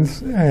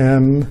sides,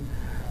 and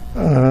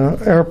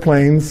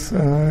airplanes.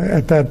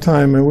 At that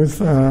time, it was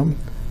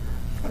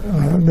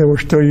they were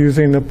still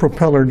using a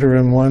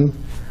propeller-driven one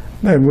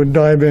that would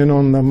dive in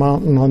on the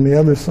mountain on the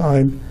other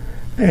side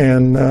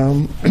and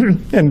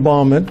and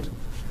bomb it.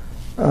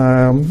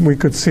 We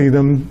could see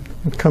them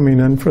coming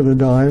in for the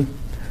dive.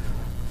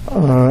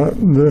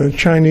 The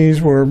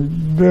Chinese were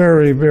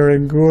very, very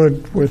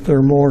good with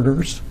their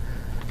mortars.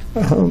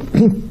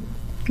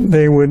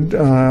 They would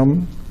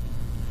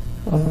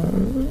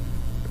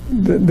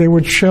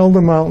shell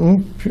the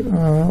mountain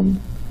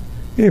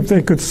if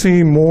they could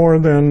see more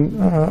than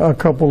a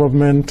couple of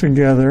men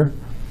together,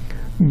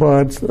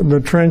 but the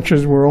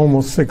trenches were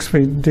almost 6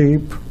 feet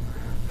deep,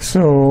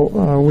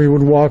 so we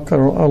would walk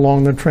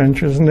along the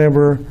trenches,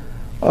 never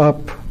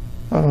up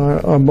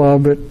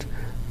above it,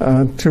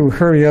 to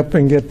hurry up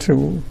and get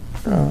to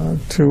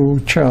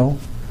chow.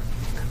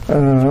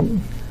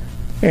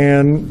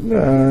 And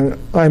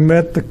I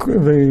met the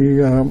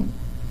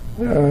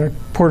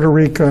Puerto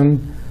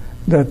Rican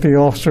that the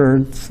officer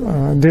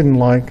didn't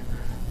like,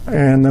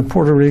 and the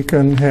Puerto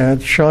Rican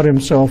had shot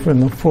himself in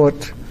the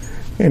foot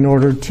in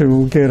order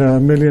to get a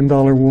 $1 million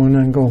wound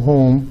and go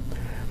home.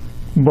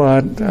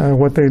 But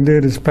what they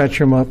did is patch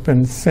him up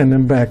and send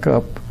him back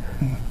up.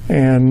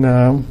 And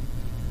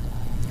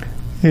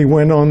he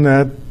went on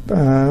that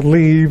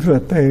leave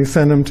that they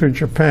sent him to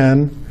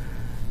Japan,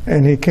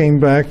 and he came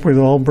back with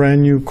all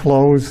brand new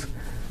clothes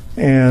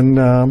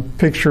and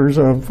pictures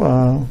of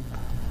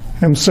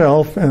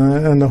himself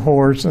and the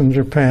horse in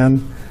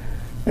Japan,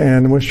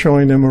 and was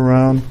showing them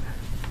around.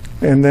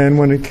 And then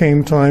when it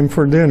came time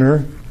for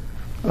dinner,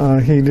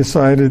 he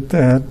decided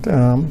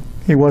that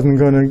he wasn't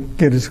going to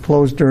get his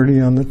clothes dirty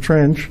on the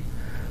trench,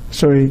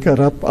 so he got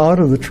up out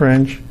of the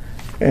trench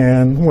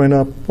and went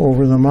up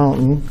over the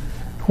mountain,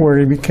 where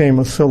he became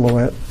a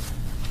silhouette.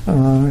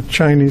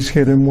 Chinese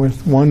hit him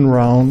with one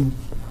round.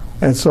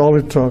 That's all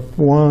it took,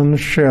 one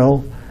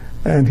shell,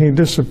 and he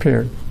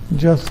disappeared,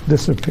 just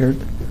disappeared.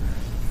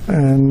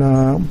 And,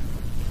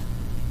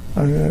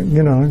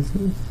 you know,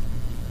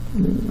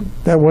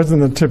 that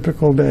wasn't a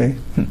typical day.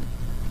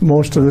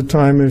 Most of the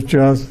time it's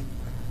just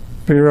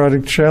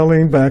periodic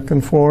shelling back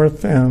and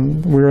forth,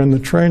 and we were in the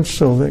trench,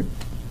 so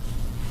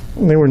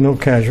there were no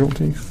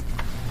casualties.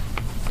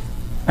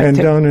 And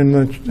down in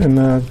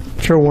the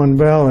Chowan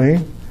Valley,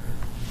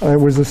 it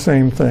was the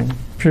same thing,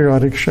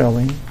 periodic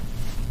shelling,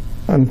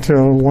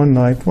 until one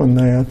night when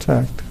they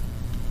attacked.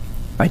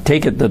 I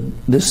take it that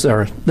this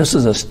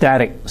is a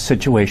static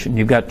situation.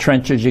 You've got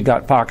trenches, you've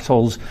got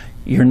foxholes.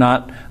 You're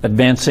not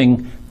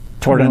advancing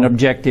toward an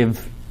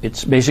objective.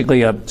 It's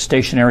basically a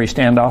stationary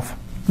standoff?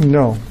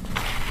 No.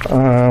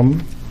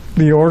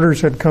 The orders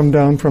had come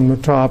down from the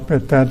top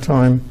at that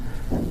time.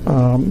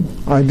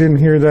 I didn't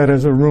hear that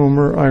as a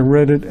rumor. I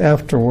read it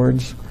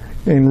afterwards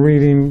in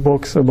reading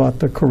books about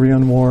the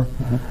Korean War,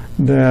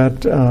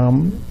 that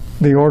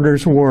the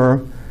orders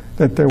were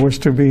that there was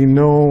to be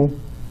no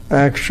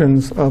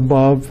actions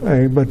above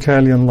a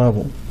battalion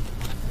level.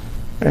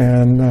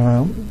 And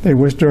it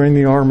was during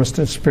the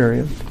armistice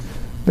period.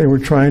 They were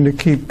trying to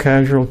keep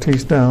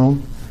casualties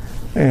down,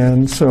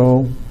 and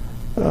so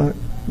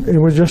it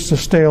was just a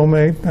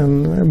stalemate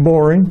and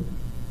boring,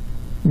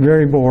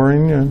 very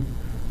boring.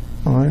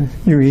 And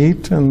you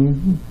eat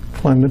and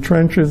climb the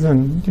trenches,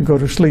 and you go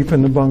to sleep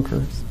in the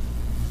bunkers.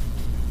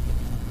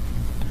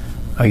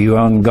 Are you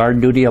on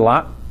guard duty a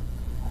lot?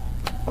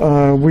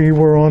 We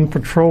were on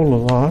patrol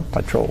a lot.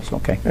 Patrols,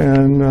 okay.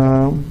 And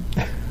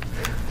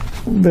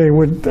they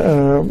would,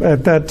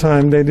 at that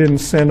time, they didn't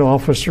send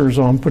officers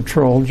on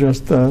patrol,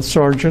 just the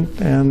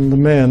sergeant and the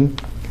men.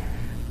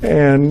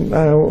 And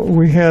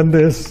we had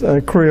this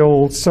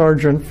Creole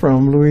sergeant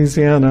from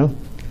Louisiana,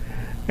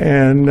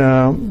 and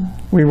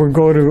we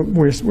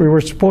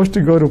were supposed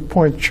to go to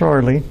Point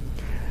Charlie,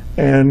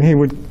 and he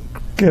would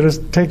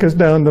take us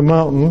down the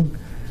mountain,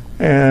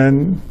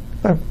 and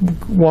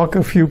walk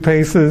a few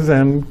paces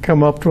and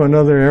come up to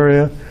another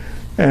area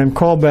and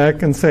call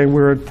back and say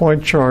we're at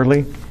Point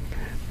Charlie.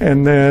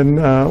 And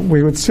then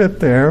we would sit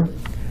there,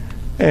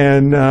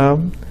 and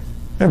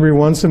every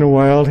once in a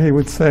while he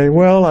would say,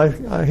 well,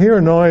 I hear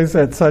a noise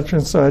at such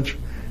and such,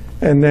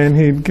 and then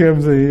he'd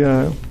give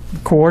the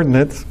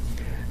coordinates.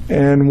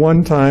 And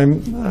one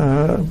time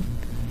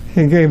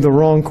he gave the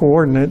wrong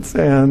coordinates,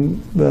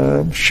 and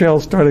the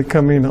shells started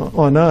coming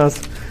on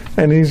us,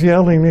 and he's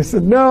yelling. He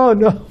said, no,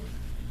 no.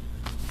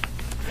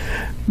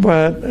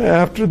 But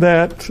after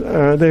that,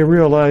 they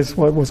realized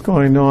what was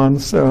going on,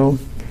 so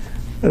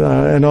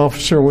an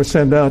officer was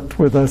sent out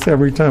with us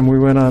every time we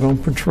went out on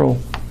patrol.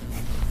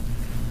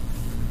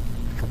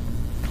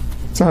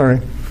 Sorry.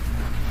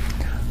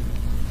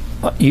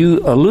 You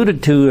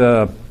alluded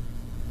to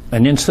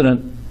an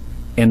incident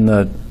in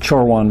the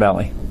Chowan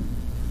Valley.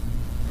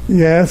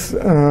 Yes,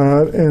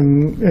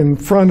 in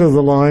front of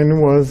the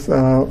line was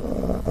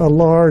a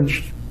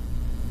large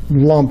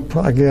lump,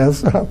 I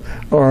guess,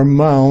 or a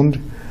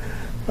mound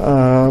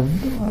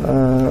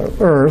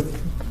of earth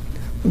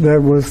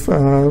that was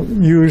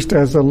used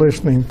as a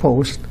listening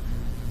post.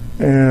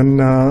 And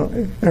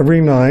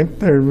every night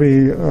there'd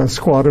be a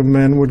squad of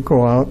men would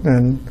go out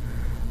and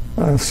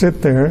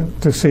sit there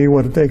to see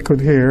what they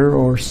could hear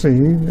or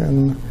see.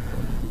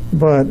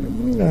 But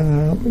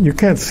you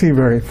can't see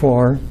very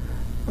far.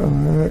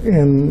 Up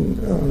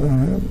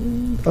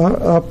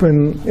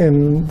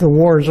in the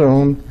war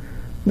zone,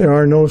 there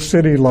are no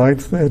city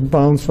lights that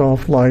bounce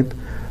off light.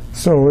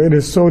 So it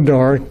is so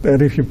dark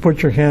that if you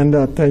put your hand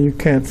out there, you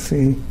can't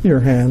see your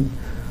hand.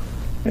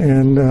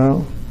 And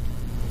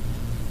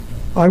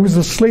I was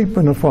asleep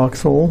in a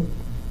foxhole,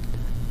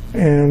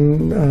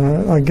 and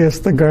I guess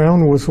the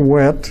ground was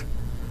wet,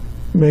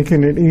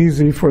 making it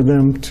easy for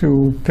them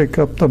to pick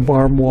up the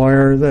barbed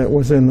wire that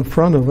was in the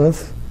front of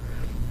us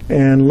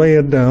and lay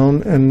it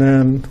down, and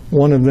then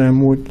one of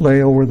them would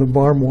lay over the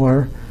barbed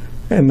wire,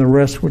 and the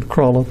rest would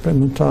crawl up in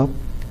the top.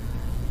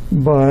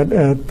 But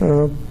at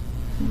the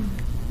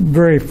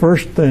very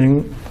first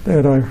thing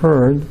that I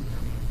heard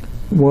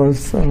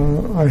was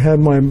I had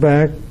my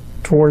back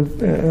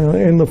toward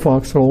in the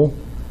foxhole.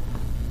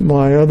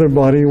 My other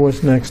body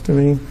was next to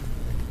me,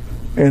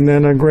 and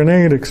then a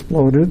grenade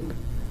exploded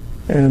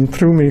and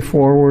threw me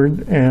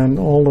forward, and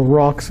all the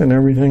rocks and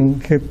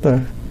everything hit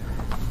the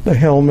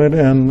helmet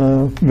and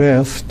the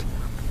vest.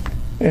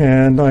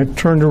 And I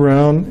turned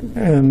around,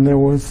 and there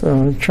was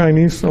a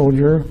Chinese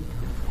soldier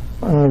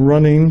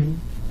running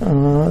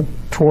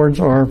towards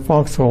our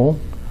foxhole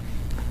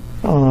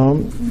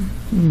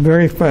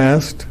very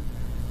fast,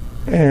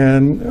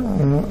 and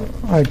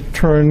I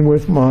turned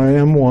with my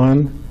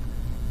M1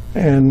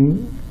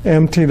 and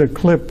emptied a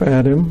clip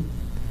at him.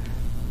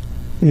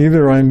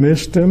 Either I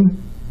missed him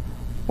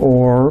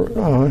or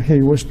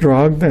he was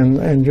drugged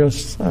and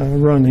just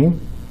running,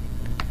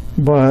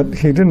 but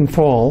he didn't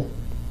fall.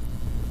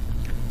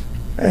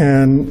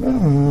 And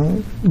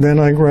then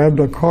I grabbed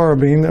a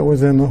carbine that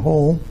was in the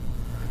hole,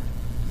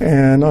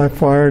 and I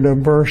fired a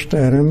burst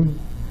at him,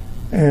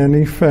 and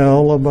he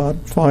fell about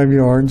 5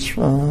 yards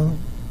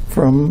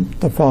from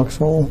the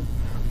foxhole.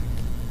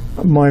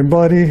 My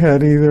buddy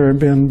had either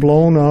been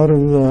blown out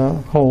of the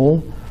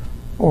hole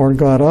or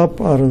got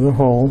up out of the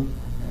hole,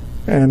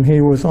 and he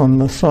was on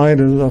the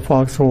side of the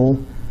foxhole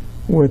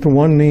with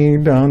one knee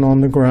down on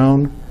the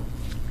ground,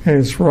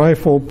 his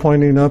rifle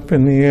pointing up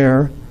in the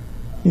air,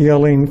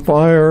 yelling,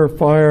 "Fire,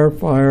 fire,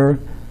 fire,"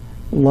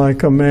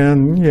 like a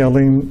man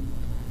yelling,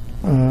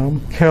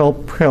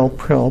 "Help,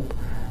 help, help."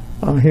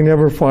 He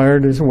never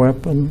fired his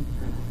weapon.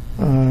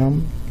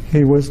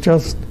 He was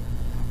just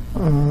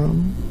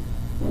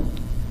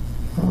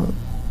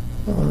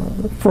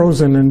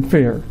frozen in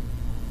fear.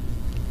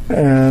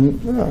 And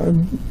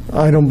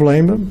I don't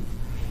blame him.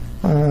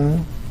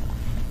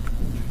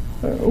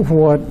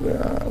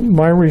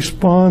 My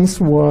response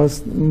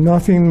was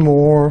nothing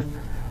more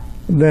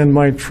than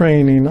my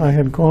training. I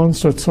had gone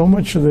through so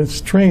much of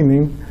this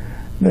training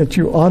that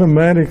you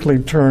automatically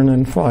turn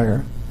and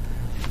fire.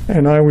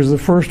 And I was the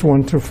first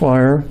one to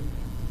fire,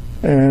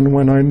 and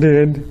when I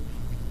did,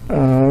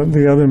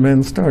 the other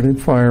men started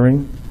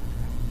firing.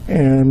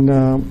 And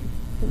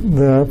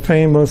the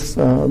famous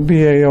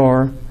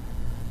BAR,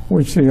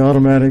 which the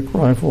automatic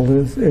rifle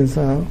is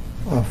a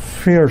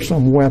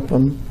fearsome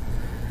weapon.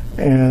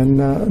 And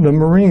the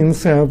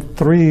Marines have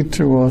 3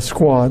 to a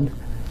squad,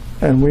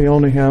 and we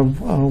only have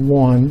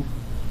 1.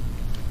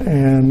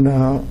 And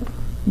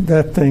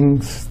that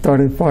thing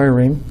started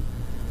firing,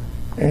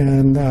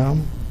 and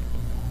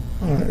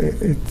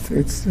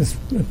it's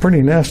a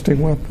pretty nasty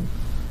weapon.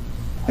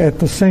 At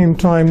the same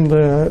time,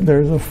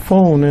 there's a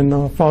phone in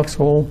the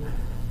foxhole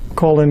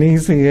called an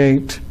Easy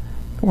 8,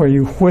 where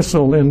you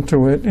whistle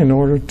into it in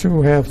order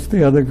to have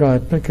the other guy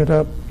pick it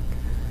up.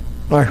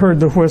 I heard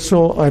the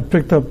whistle, I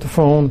picked up the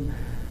phone,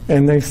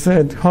 and they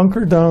said,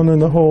 "Hunker down in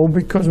the hole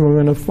because we're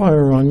going to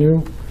fire on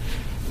you."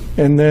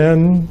 And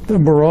then the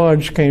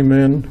barrage came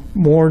in,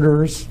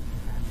 mortars,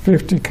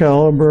 50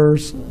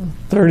 calibers,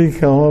 30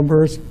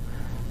 calibers.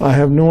 I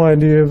have no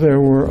idea if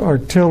there were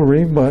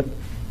artillery, but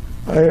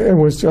it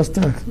was just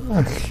a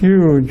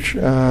huge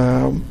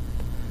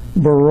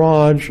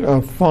barrage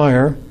of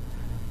fire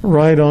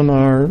right on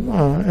our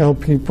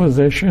LP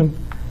position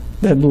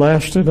that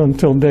lasted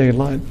until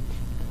daylight.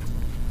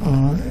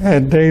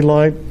 At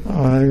daylight,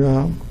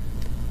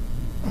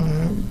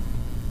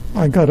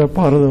 I got up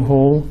out of the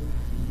hole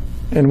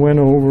and went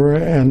over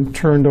and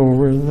turned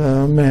over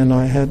the man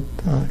I had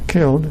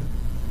killed,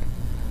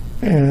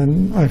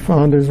 and I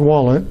found his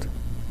wallet.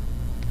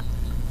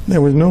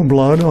 There was no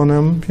blood on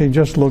him. He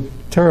just looked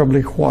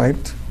terribly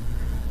white.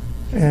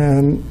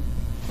 And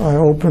I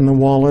opened the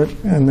wallet,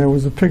 and there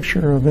was a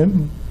picture of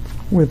him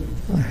with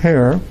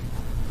hair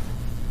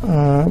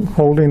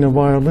holding a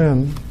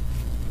violin.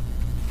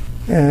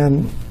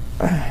 And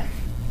yeah,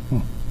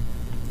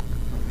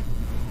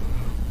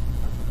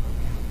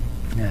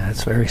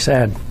 that's very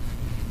sad.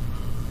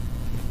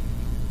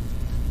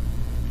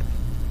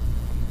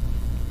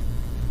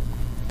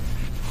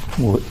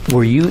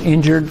 Were you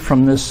injured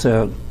from this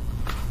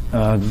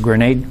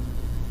grenade?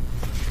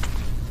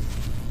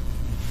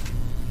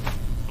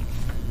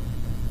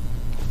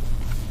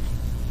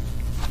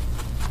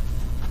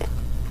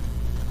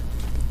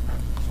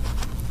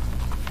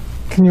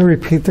 Can you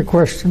repeat the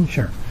question?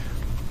 Sure.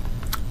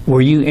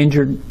 Were you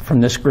injured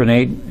from this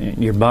grenade?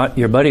 Your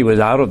buddy was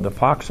out of the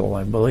foxhole,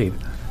 I believe.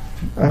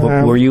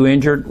 Were you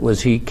injured?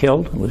 Was he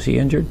killed? Was he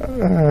injured?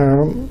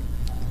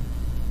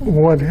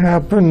 What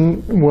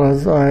happened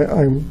was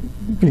I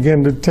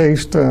began to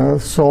taste a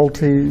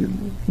salty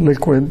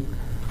liquid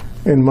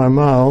in my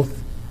mouth,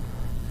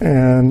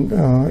 and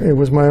it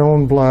was my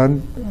own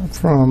blood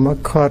from a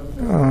cut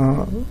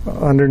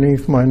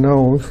underneath my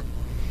nose.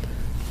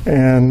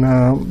 And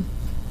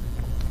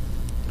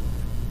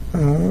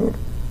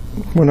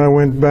when I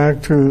went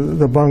back to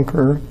the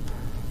bunker,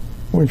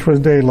 which was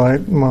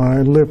daylight,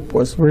 my lip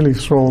was really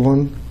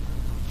swollen,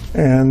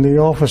 and the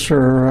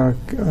officer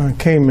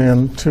came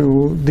in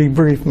to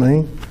debrief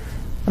me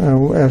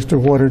as to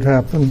what had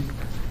happened,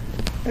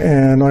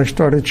 and I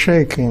started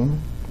shaking,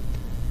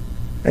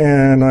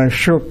 and I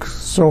shook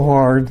so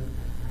hard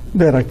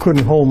that I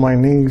couldn't hold my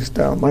knees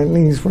down. My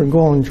knees were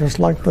going just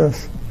like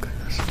this.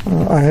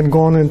 I had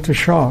gone into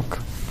shock,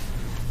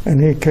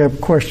 and he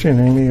kept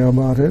questioning me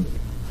about it.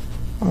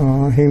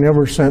 He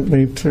never sent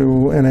me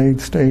to an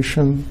aid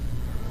station.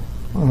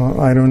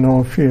 I don't know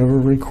if he ever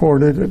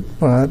recorded it,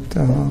 but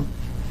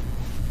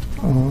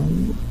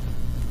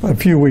a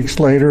few weeks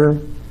later,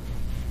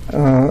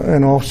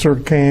 an officer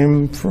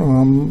came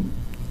from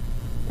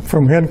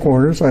from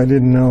headquarters. I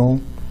didn't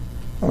know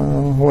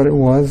what it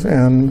was,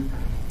 and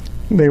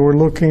they were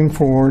looking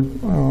for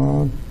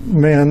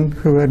men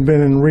who had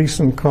been in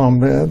recent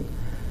combat.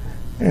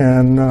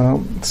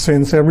 And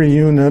since every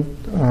unit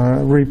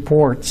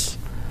reports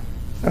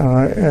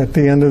at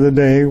the end of the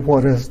day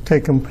what has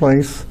taken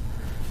place,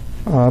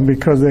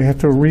 because they have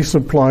to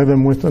resupply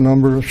them with a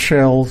number of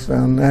shells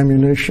and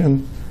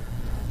ammunition,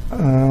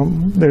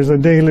 there's a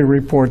daily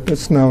report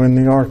that's now in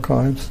the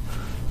archives.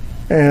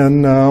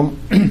 And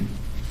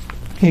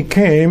he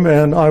came,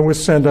 and I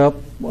was sent up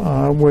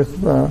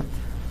with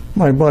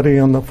my buddy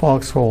on the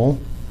foxhole.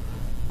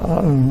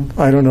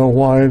 I don't know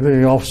why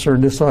the officer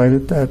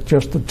decided that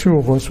just the two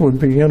of us would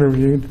be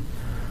interviewed.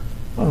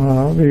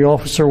 The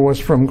officer was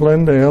from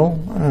Glendale,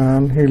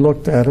 and he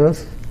looked at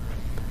us,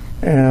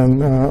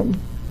 and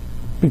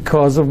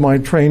because of my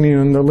training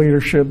in the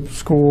leadership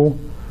school,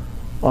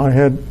 I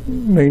had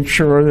made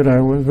sure that I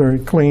was very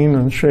clean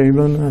and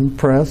shaven and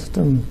pressed,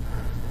 and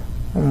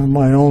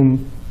my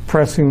own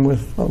pressing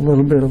with a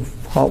little bit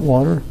of hot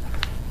water.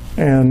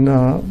 And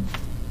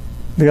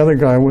the other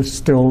guy was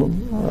still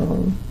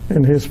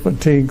in his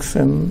fatigues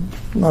and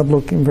not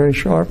looking very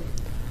sharp.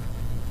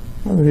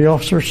 The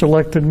officer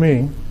selected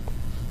me.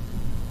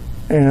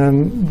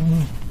 And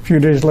a few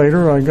days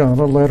later, I got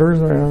a letter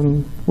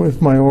and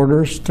with my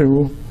orders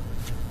to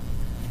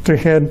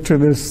head to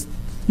this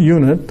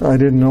unit. I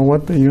didn't know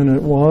what the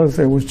unit was.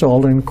 It was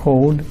all in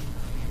code.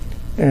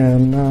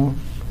 And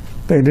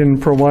they didn't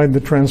provide the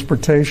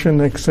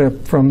transportation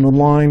except from the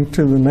line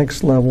to the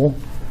next level.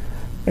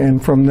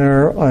 And from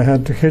there, I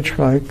had to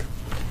hitchhike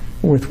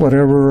with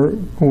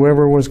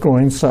whoever was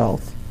going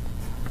south.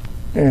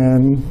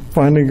 And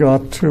finally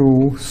got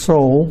to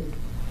Seoul.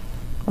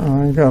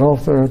 I got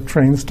off the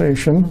train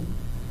station,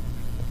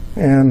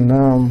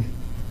 and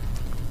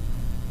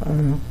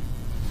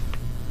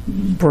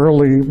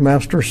burly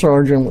Master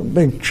Sergeant with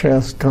big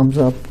chest comes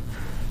up.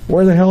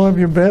 "Where the hell have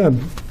you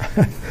been?"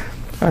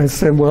 I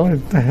said, "Well,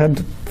 I had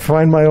to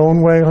find my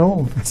own way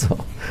home."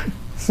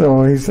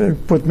 So he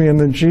said, put me in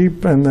the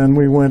Jeep, and then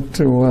we went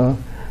to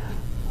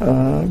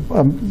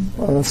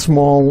a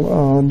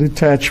small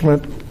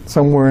detachment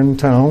somewhere in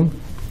town,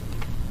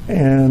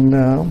 and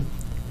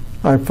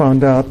I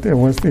found out it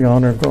was the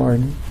Honor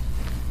Guard,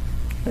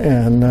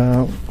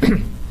 and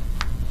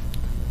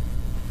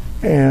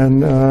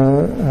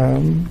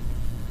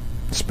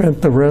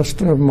spent the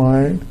rest of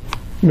my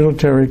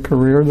military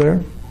career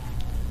there.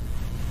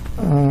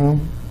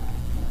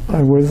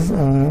 I was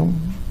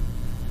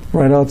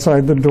right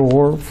outside the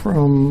door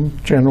from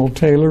General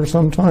Taylor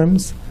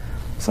sometimes.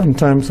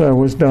 Sometimes I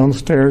was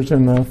downstairs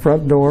in the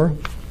front door.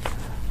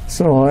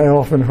 So I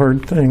often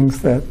heard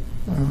things that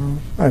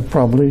I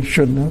probably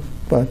shouldn't have,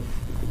 but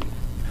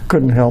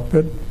couldn't help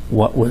it.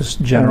 What was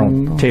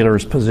General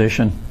Taylor's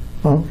position?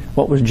 Huh?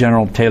 What was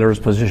General Taylor's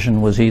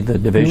position? Was he the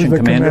division commander? He was the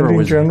commander, commanding or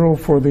was general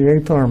for the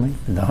 8th Army.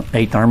 The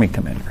 8th Army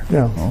commander?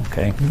 Yeah.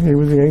 Okay. He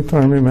was the 8th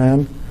Army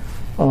man.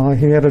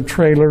 He had a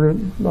trailer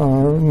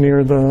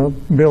near the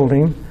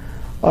building.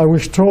 I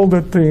was told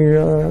that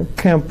the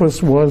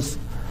campus was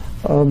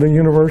the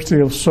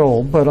University of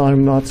Seoul, but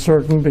I'm not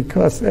certain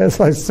because, as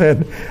I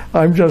said,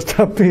 I'm just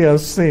a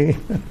PSC.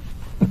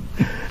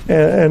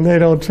 And they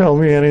don't tell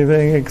me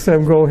anything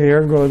except go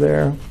here, go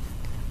there.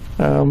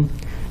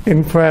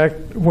 In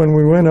fact, when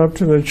we went up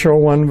to the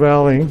Chowan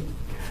Valley,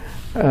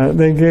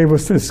 they gave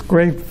us this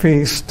great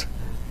feast,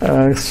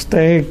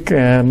 steak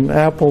and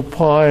apple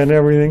pie and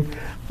everything.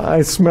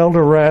 I smelled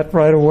a rat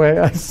right away.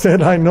 I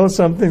said, I know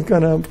something's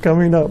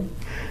coming up.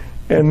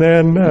 And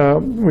then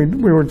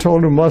we were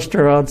told to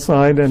muster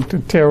outside and to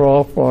tear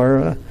off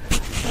our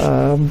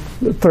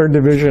 3rd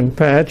Division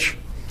patch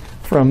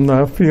from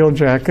the field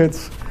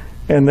jackets.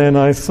 And then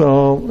I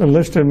saw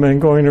enlisted men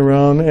going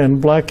around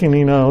and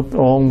blackening out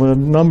all the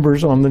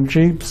numbers on the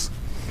Jeeps.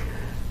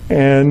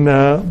 And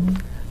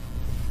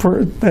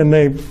then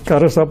they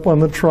got us up on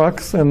the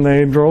trucks and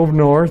they drove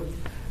north.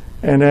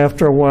 And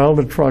after a while,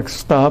 the trucks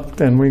stopped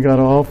and we got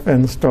off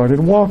and started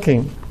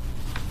walking.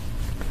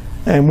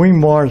 And we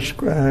marched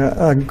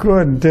a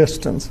good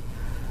distance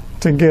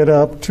to get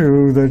up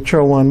to the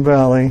Chowan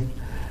Valley.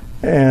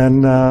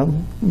 And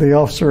the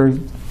officer,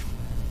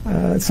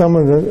 some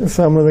of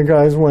the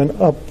guys went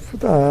up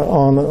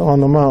on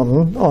the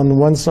mountain on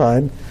one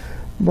side,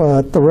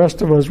 but the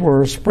rest of us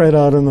were spread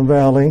out in the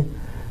valley.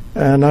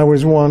 And I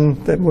was one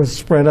that was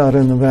spread out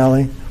in the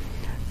valley.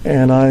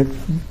 And I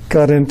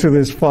got into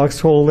this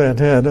foxhole that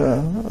had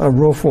a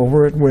roof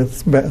over it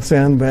with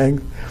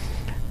sandbags.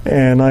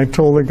 And I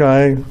told the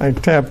guy, I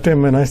tapped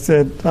him and I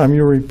said, I'm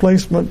your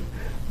replacement.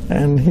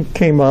 And he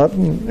came out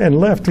and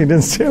left. He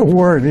didn't say a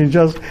word. He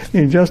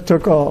just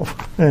took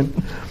off. And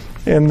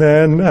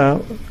then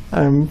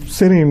I'm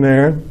sitting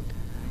there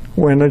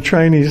when a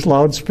Chinese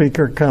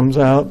loudspeaker comes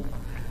out,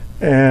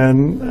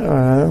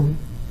 and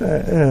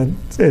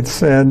it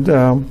said,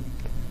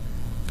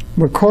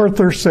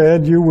 MacArthur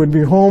said you would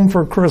be home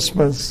for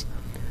Christmas.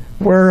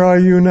 Where are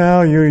you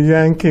now, you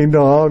Yankee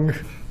dog?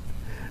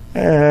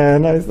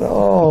 And I thought,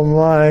 oh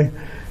my.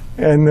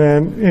 And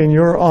then, in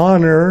your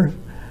honor,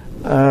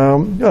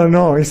 Oh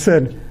no, he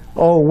said,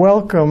 "Oh,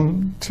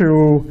 welcome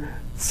to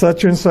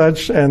such and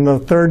such and the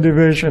 3rd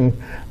Division."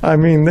 I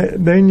mean,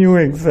 they knew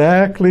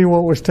exactly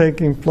what was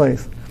taking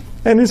place.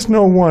 And it's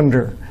no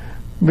wonder,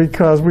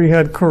 because we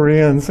had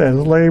Koreans as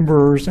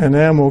laborers and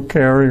ammo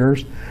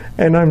carriers,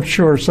 and I'm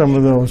sure some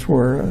of those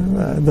were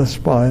the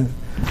spies.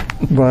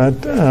 But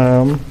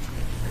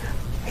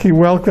he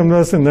welcomed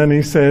us, and then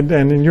he said,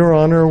 "And in your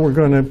honor, we're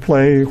going to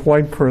play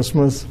White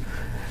Christmas."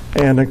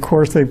 And of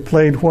course, they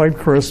played White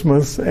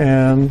Christmas,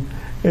 and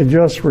it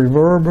just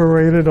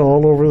reverberated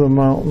all over the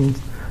mountains.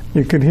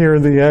 You could hear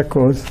the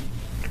echoes.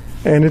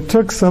 And it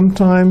took some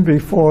time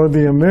before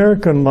the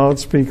American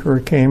loudspeaker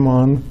came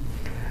on,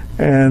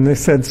 and they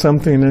said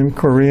something in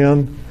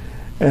Korean,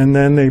 and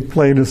then they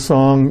played a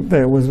song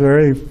that was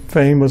very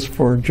famous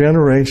for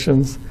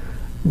generations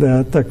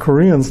that the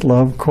Koreans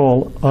loved,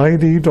 called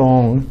Id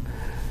Dong.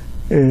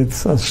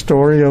 It's a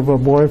story of a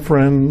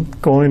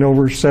boyfriend going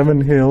over 7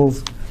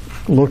 hills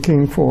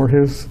looking for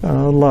his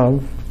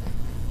love.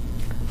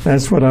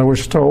 That's what I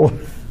was told.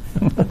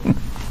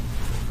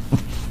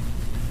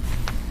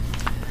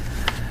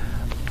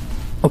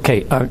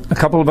 Okay, a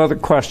couple of other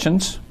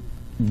questions.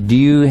 Do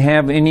you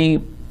have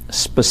any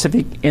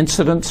specific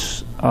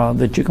incidents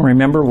that you can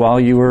remember while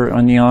you were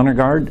on the honor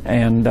guard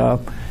and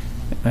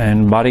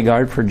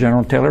bodyguard for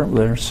General Taylor?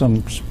 There's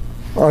some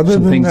Other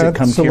some than things that that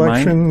come to your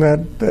mind? selection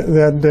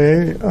that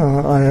day,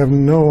 I have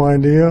no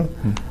idea.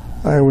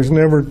 I was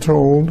never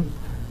told.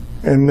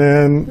 And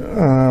then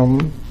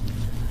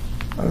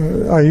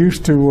I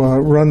used to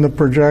run the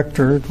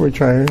projector,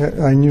 which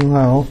I knew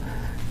how,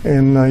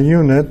 in a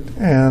unit,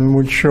 and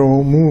would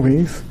show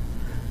movies.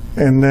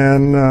 And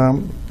then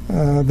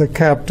the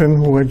captain,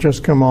 who had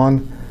just come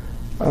on,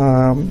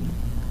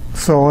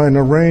 saw an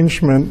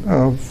arrangement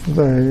of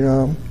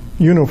the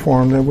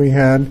uniform that we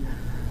had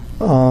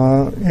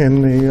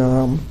in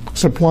the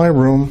supply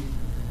room,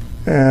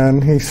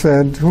 and he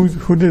said,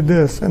 who did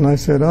this? And I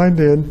said, "I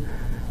did."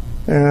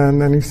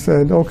 And then he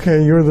said,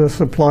 "Okay, you're the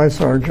supply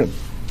sergeant."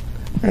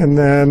 And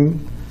then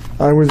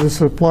I was a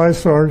supply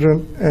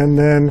sergeant, and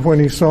then when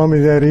he saw me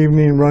that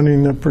evening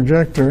running the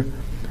projector,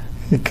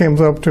 he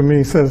comes up to me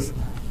and says,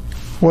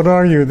 "What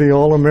are you, the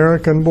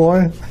All-American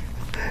boy?"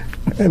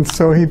 And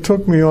so he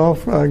took me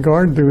off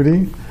guard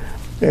duty,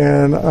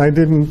 and I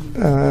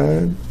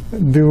didn't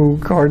do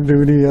guard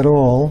duty at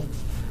all.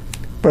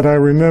 But I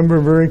remember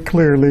very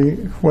clearly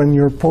when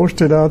you're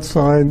posted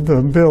outside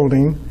the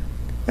building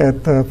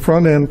at the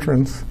front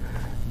entrance,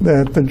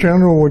 that the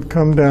general would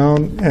come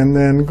down and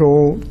then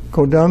go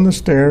down the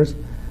stairs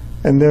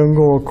and then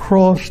go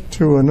across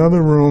to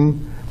another room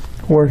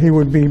where he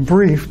would be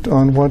briefed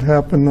on what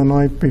happened the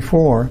night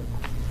before.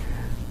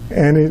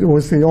 And it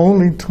was the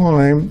only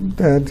time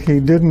that he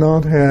did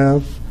not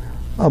have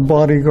a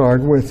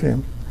bodyguard with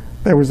him.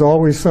 There was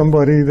always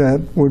somebody that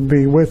would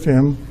be with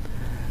him,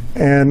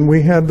 and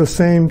we had the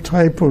same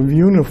type of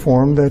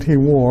uniform that he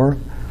wore.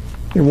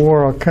 He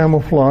wore a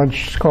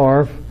camouflage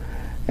scarf,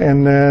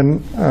 and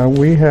then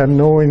we had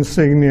no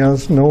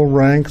insignias, no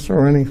ranks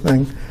or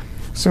anything.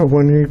 So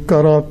when he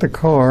got out the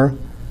car,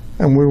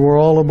 and we were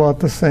all about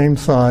the same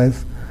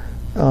size,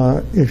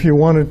 if you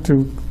wanted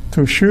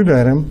to shoot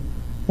at him,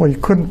 well, you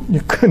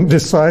couldn't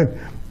decide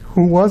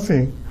who was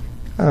he,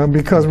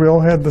 because we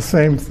all had the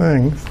same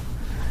things.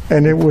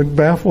 And it would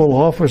baffle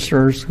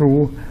officers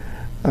who,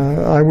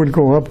 I would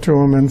go up to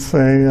them and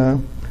say,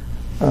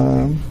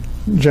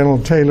 General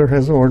Taylor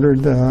has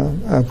ordered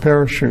a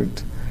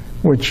parachute,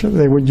 which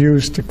they would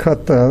use to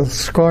cut the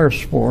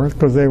scarves for,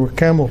 because they were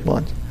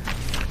camouflage.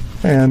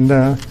 And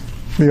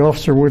the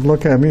officer would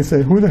look at me and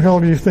say, "Who the hell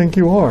do you think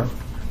you are?"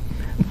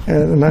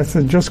 And I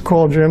said, "Just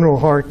call General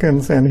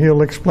Harkins and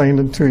he'll explain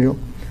it to you."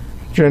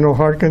 General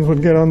Harkins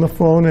would get on the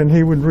phone and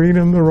he would read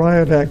him the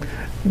riot act.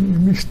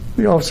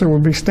 The officer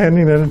would be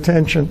standing at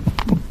attention.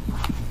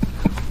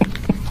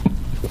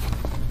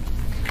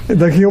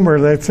 The humor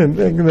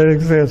that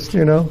exists,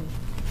 you know.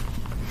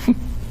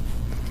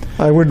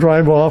 I would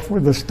drive off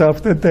with the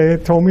stuff that they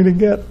had told me to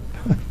get.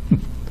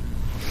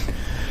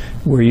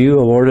 Were you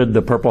awarded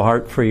the Purple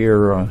Heart for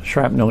your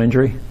shrapnel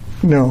injury?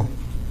 No.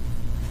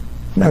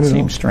 That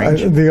seems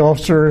strange. The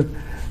officer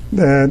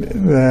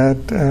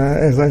that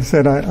as I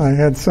said, I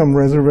had some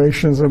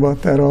reservations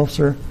about that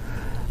officer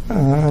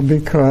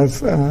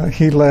because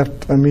he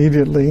left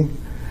immediately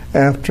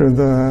after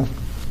the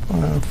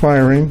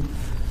firing.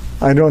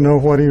 I don't know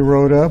what he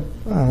wrote up.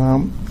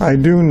 I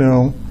do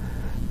know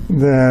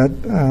that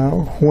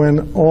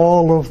when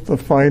all of the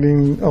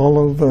fighting,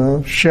 all of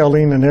the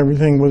shelling and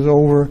everything was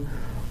over,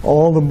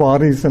 all the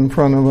bodies in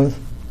front of us,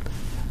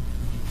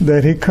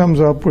 that he comes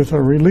up with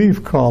a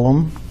relief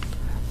column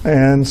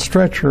and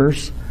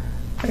stretchers,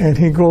 and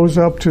he goes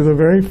up to the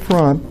very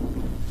front,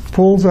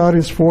 pulls out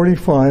his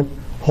 .45,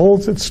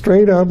 holds it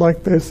straight out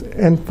like this,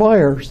 and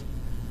fires.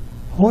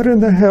 What in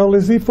the hell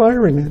is he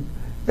firing at?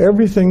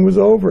 Everything was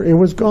over. It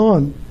was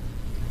gone.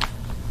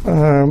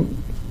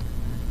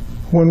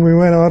 When we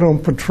went out on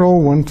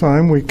patrol one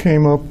time, we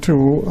came up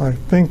to, I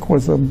think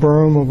was a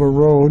berm of a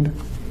road,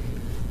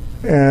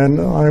 and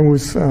I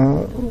was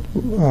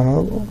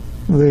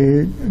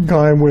the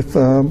guy with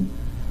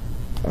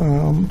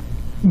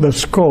the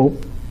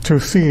scope to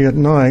see at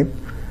night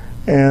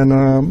and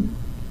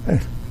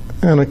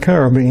a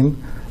carabine.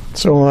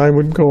 So I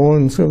would go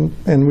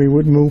and we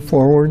would move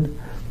forward,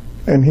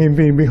 and he'd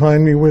be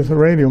behind me with the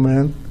radio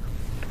man.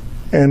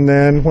 And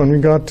then when we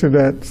got to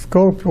that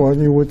scope, well,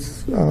 you would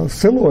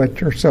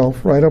silhouette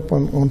yourself right up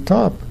on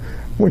top,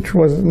 which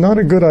was not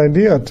a good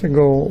idea to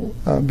go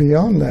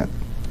beyond that.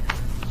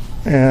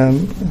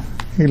 And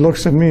he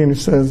looks at me and he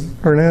says,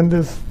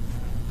 "Hernandez,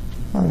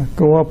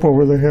 go up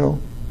over the hill."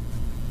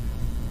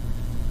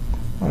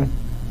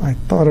 I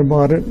thought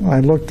about it.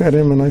 I looked at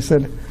him and I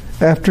said,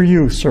 "After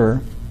you,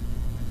 sir."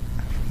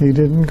 He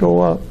didn't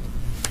go up.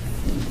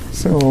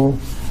 So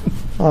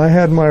I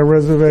had my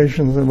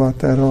reservations about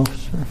that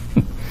officer.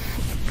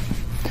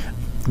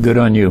 Good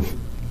on you.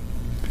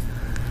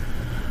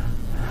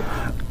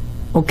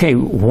 Okay,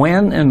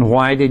 when and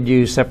why did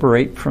you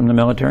separate from the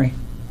military?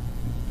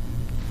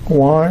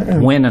 Why?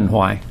 When and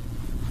why?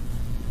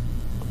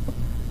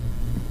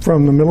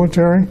 From the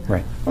military?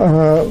 Right.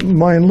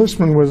 My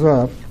enlistment was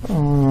up.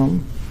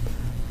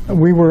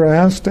 We were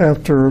asked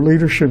after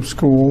leadership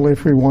school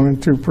if we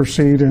wanted to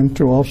proceed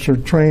into officer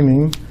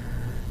training,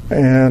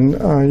 and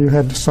you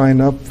had to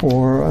sign up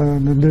for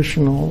an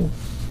additional,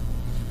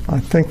 I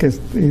think it's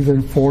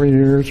either 4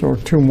 years or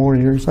 2 more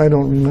years, I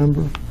don't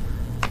remember.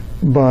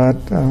 But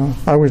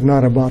I was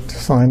not about to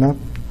sign up.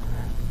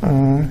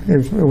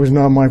 It was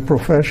not my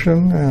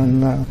profession,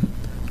 and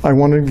I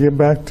wanted to get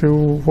back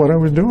to what I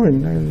was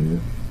doing.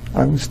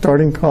 I was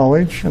starting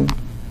college. And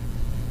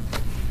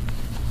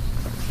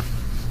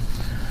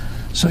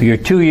so your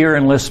 2-year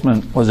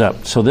enlistment was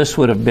up. So this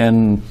would have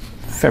been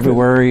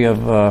February of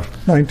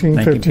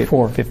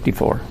 1954.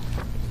 1954.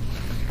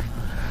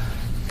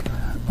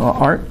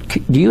 Art,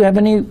 do you have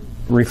any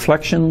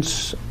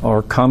reflections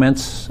or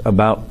comments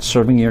about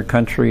serving your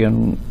country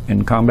in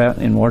combat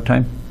in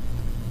wartime?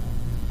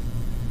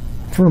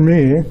 For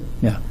me,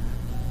 yeah,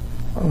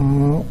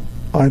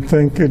 I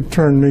think it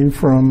turned me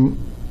from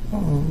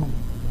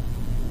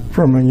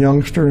a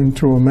youngster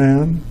into a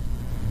man,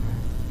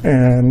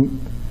 and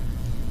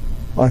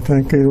I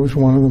think it was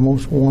one of the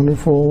most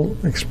wonderful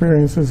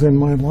experiences in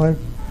my life,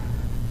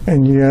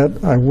 and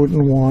yet I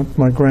wouldn't want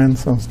my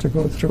grandsons to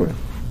go through it.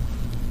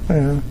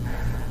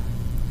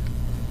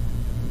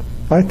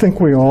 I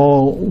think we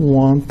all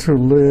want to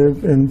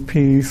live in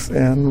peace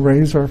and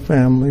raise our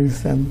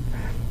families and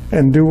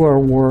do our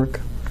work.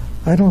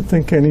 I don't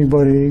think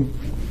anybody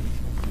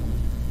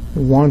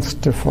wants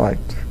to fight.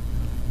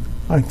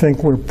 I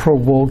think we're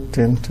provoked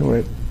into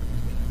it.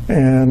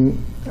 And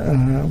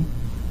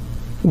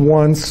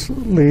once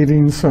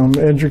leading some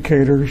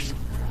educators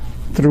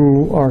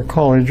through our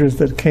colleges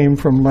that came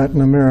from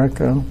Latin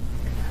America,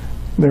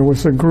 there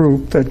was a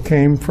group that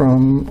came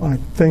from, I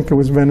think it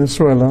was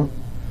Venezuela.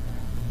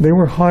 They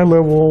were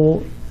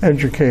high-level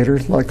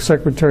educators, like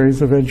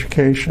secretaries of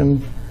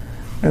education,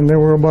 and there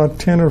were about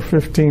 10 or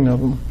 15 of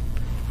them.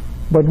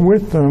 But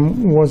with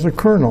them was a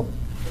colonel.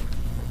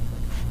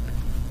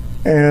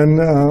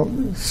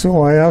 And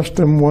so I asked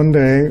him one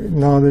day,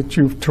 now that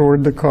you've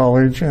toured the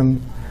college,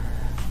 and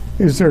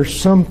is there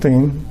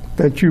something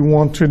that you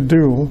want to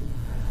do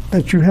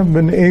that you haven't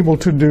been able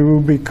to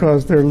do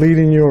because they're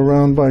leading you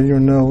around by your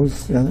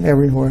nose and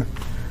everywhere?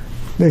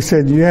 They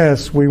said,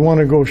 yes, we want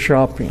to go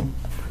shopping.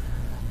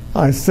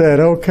 I said,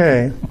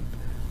 okay.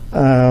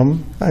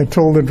 I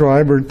told the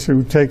driver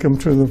to take them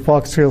to the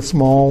Fox Hills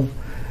Mall,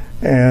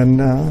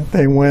 and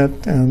they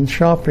went and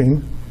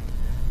shopping,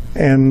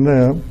 and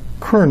the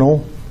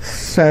colonel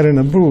sat in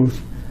a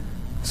booth.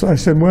 So I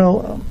said,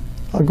 well,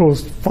 I'll go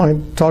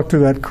talk to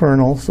that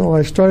colonel. So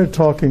I started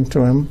talking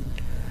to him,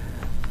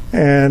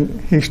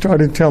 and he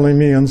started telling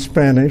me in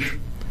Spanish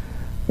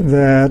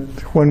that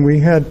when we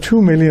had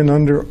 2 million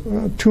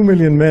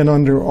men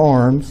under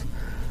arms,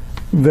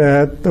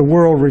 that the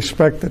world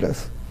respected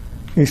us.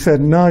 He said,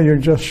 now you're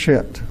just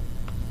shit.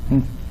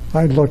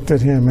 I looked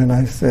at him and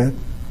I said,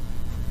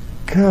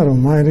 God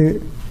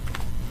almighty,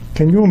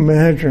 can you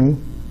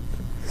imagine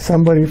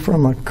somebody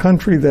from a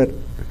country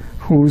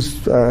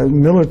whose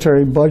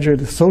military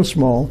budget is so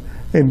small,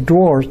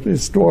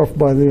 it's dwarfed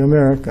by the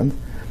Americans,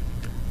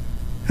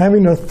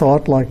 having a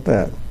thought like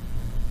that?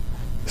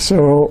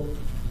 So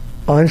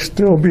I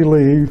still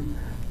believe,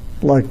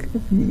 like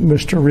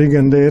Mr.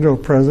 Reagan did, or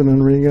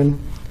President Reagan,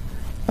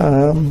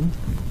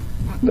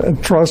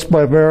 trust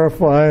but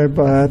verify,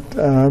 but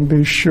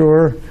be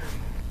sure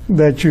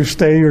that you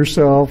stay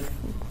yourself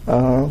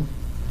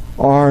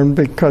armed,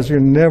 because you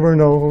never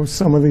know,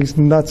 some of these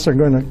nuts are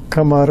going to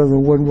come out of the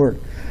woodwork.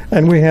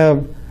 And we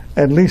have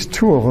at least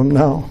 2 of them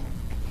now.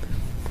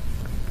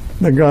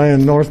 The guy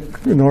in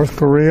North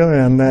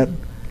Korea and that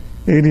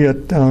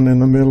idiot down in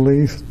the Middle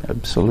East.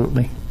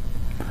 Absolutely.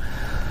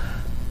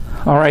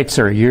 All right,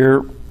 sir,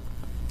 your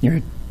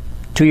 2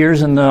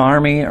 years in the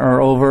Army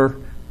are over.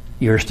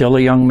 You're still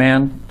a young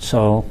man,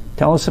 so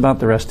tell us about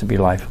the rest of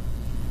your life.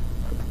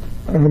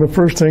 The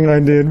first thing I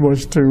did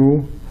was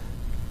to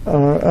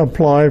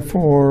apply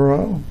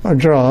for a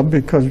job,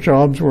 because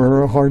jobs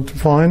were hard to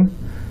find.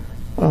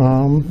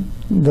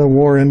 the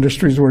war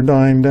industries were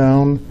dying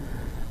down,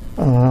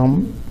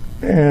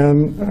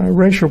 and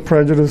racial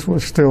prejudice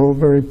was still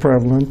very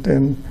prevalent,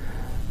 and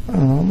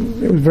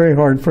it was very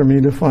hard for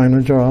me to find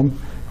a job.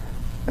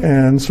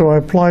 And so I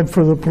applied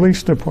for the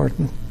police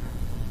department.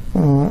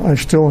 I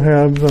still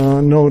have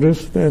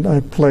notice that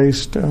I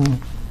placed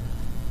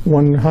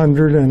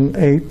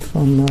 108th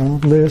on the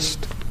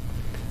list,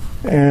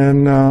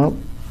 and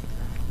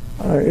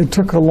it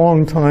took a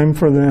long time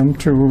for them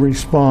to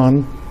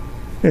respond.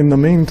 In the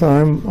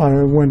meantime,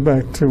 I went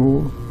back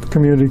to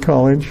community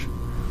college,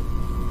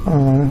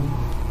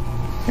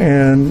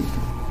 and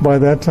by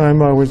that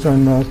time I was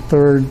in the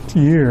third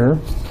year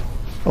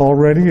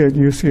already at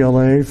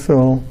UCLA,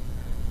 so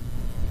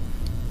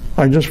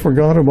I just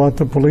forgot about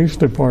the police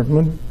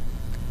department.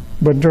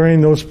 But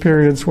during those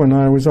periods when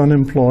I was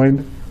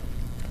unemployed,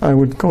 I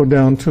would go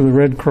down to the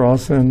Red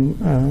Cross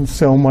and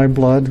sell my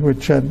blood,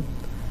 which had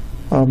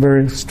a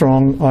very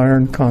strong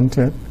iron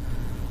content,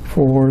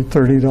 for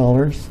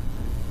 $30.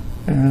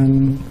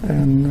 And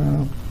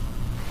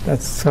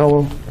that's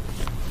how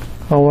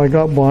I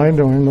got by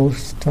during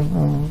those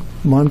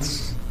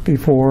months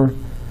before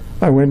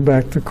I went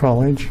back to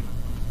college.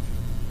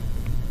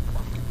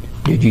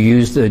 Did you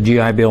use the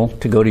GI Bill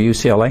to go to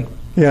UCLA?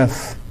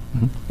 Yes,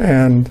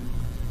 and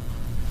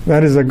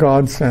that is a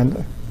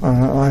godsend.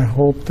 I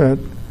hope that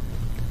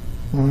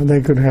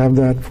they could have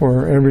that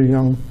for every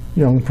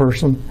young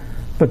person,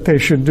 but they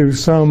should do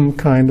some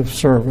kind of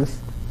service.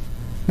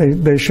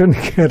 They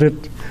shouldn't get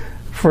it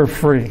for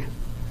free.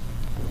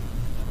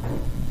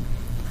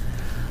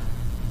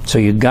 So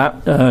you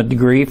got a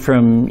degree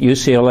from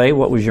UCLA.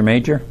 What was your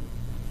major?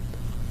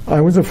 I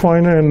was a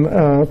fine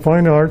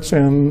arts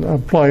and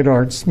applied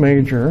arts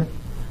major,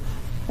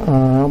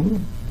 and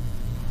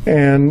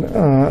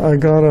I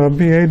got a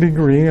BA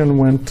degree and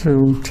went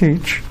to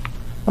teach.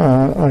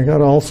 I got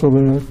also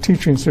the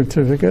teaching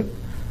certificate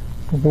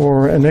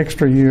for an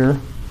extra year,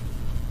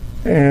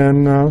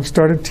 and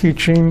started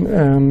teaching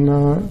in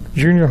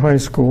junior high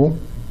school.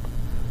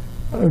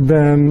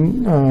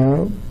 Then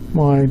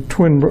my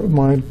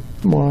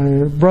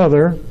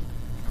brother,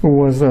 who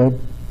was a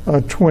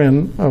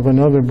twin of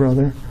another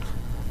brother,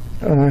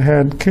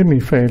 had kidney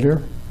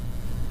failure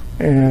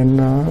and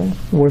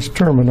was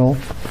terminal.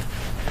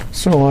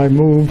 So I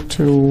moved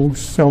to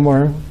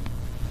Selmar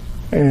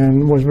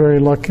and was very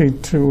lucky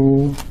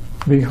to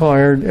be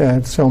hired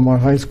at Selmar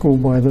High School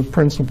by the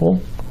principal,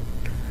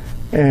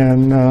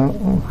 and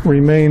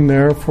remained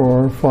there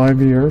for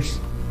 5 years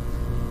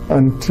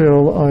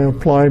until I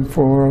applied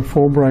for a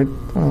Fulbright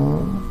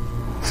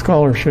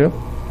scholarship,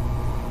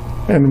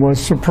 and was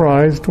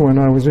surprised when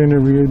I was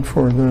interviewed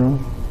for the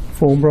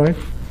Fulbright,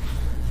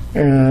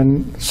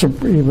 and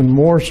even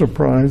more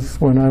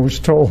surprised when I was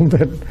told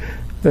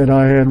that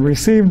I had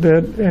received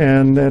it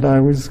and that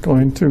I was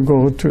going to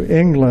go to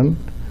England.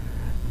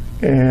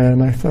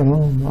 And I thought,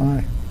 oh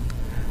my.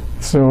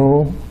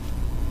 So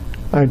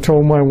I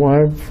told my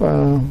wife,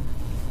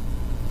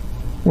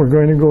 we're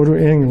going to go to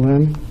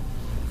England.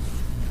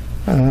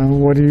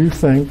 What do you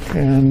think?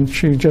 And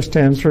she just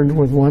answered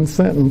with one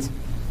sentence: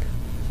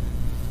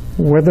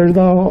 whither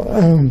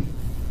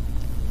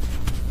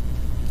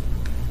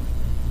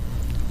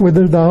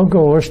thou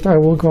goest, I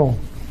will go.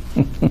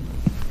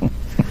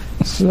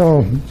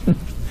 So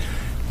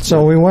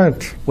we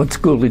went. What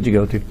school did you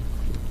go to?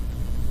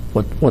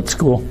 What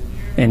school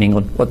in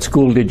England? What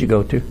school did you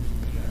go to?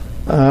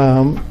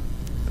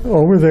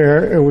 Over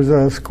there, it was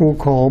a school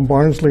called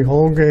Barnsley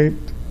Holgate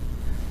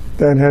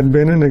that had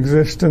been in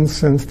existence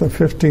since the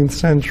 15th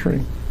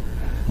century.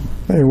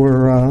 They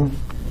were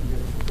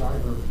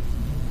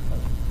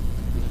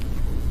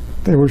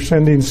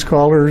sending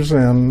scholars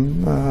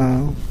and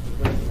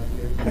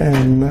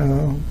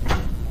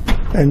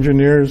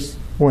engineers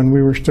when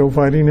we were still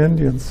fighting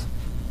Indians.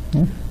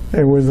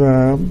 It was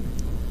a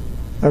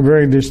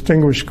very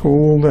distinguished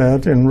school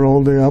that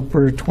enrolled the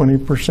upper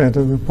 20%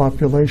 of the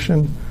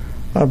population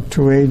up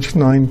to age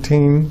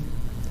 19.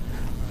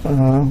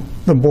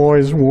 The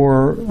boys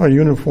wore a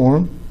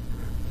uniform,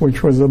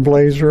 which was a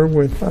blazer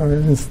with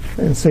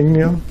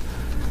insignia,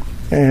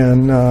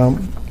 and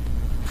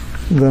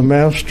the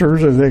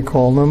masters, as they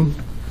call them,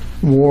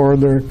 wore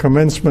their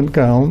commencement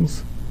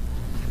gowns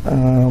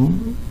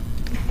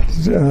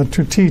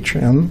to teach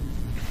in,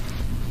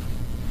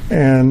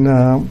 and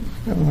a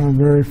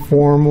very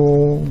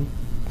formal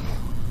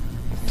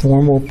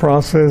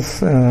process.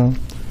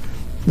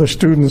 The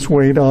students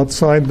wait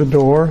outside the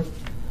door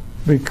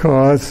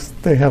because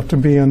they have to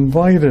be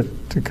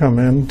invited to come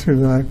into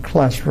the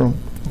classroom.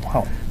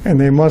 Wow. And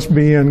they must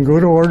be in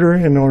good order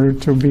in order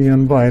to be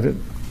invited.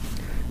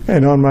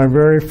 And on my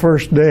very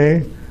first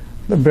day,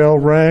 the bell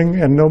rang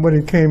and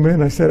nobody came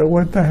in. I said,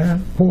 what the heck?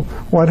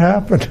 What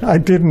happened? I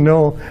didn't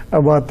know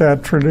about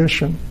that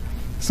tradition.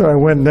 So I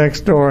went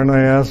next door and I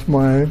asked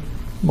my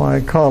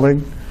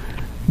colleague,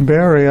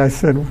 Barry, I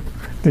said,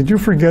 did you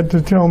forget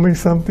to tell me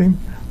something?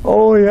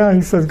 Oh yeah,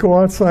 he says, go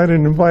outside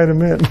and invite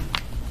him in.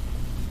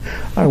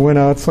 I went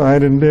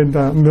outside and did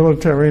a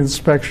military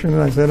inspection,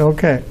 and I said,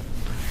 okay,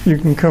 you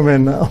can come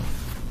in now.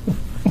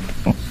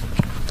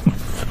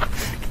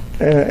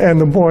 And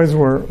the boys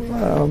were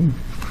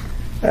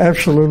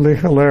absolutely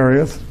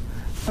hilarious.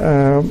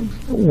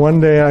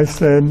 One day I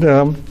said,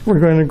 we're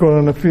going to go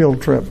on a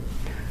field trip.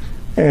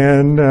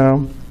 And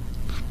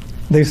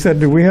they said,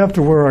 do we have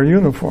to wear our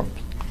uniforms?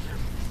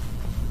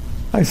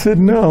 I said,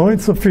 no,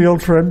 it's a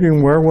field trip. You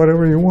can wear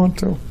whatever you want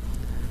to.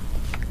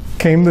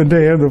 Came the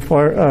day of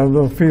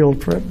the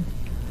field trip.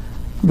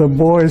 The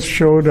boys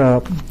showed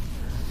up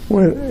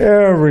with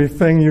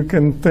everything you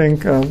can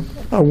think of.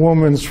 A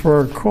woman's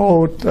fur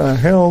coat, a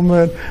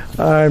helmet.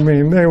 I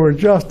mean, they were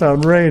just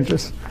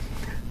outrageous.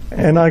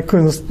 And I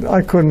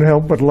couldn't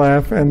help but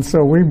laugh. And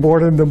so we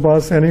boarded the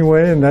bus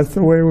anyway, and that's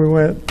the way we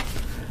went.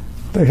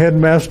 The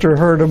headmaster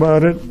heard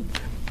about it,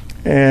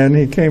 and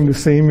he came to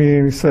see me,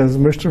 and he says,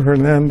 Mr.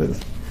 Hernandez,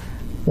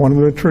 one of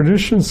the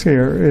traditions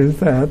here is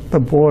that the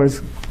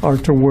boys are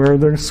to wear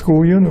their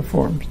school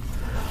uniforms.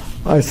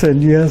 I said,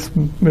 yes,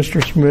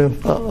 Mr.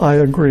 Smith, I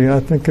agree. I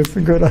think it's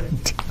a good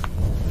idea.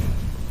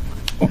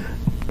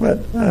 But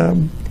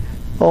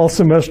all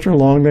semester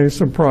long, they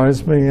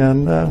surprised me,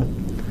 and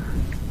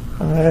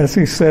as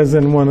he says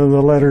in one of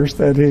the letters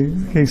that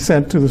he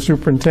sent to the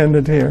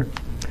superintendent here,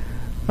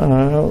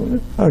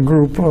 a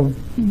group of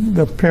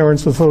the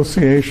Parents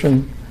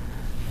Association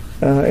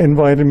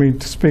invited me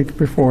to speak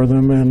before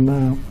them,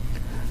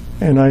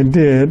 and I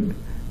did.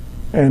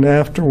 And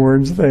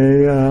afterwards,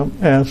 they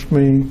asked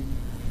me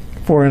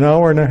for an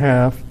hour and a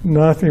half,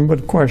 nothing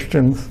but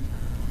questions.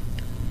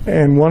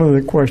 And one of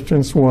the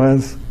questions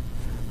was,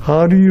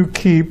 how do you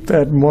keep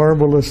that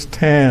marvelous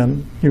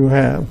tan you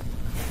have?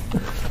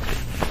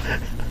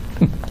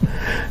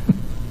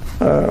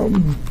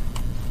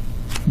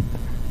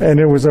 And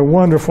it was a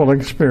wonderful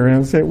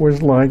experience. It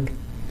was like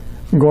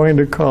going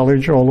to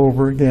college all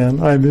over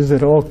again. I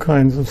visited all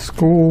kinds of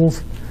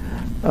schools.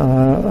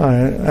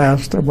 I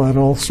asked about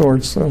all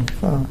sorts of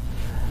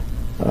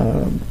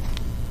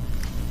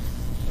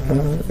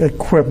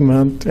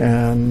equipment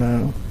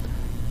and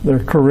their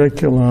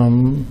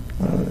curriculum,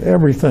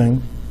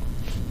 everything.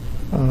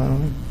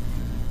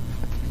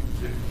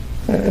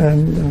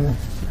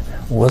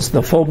 Was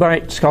the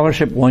Fulbright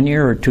scholarship 1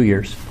 year or 2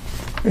 years?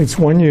 It's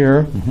 1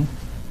 year. Mm-hmm.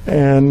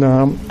 And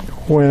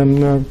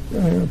when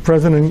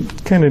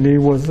President Kennedy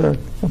was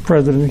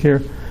president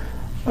here,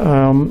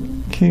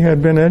 he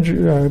had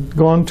been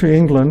gone to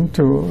England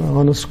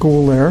on a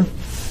school there,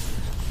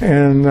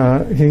 and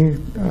he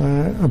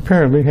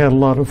apparently had a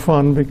lot of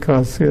fun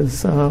because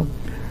his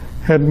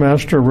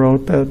headmaster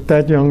wrote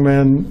that young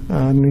man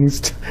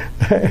needs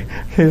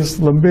his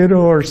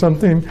libido or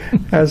something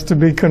has to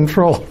be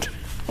controlled.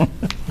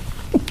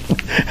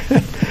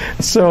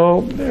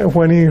 So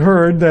when he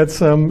heard that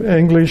some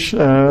English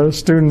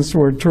students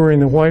were touring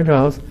the White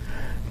House,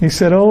 he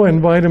said, oh,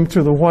 invite him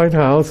to the White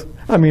House,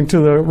 to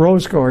the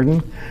Rose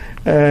Garden,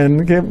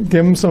 and give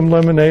him some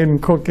lemonade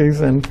and cookies.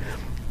 And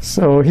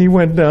so he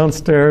went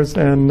downstairs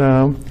and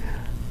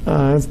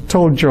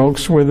told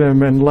jokes with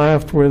him and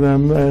laughed with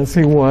him as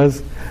he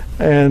was.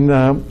 And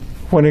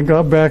when he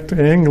got back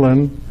to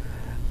England,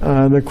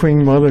 the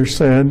Queen Mother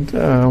said,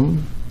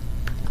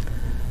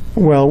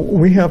 well,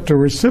 we have to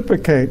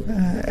reciprocate,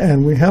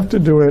 and we have to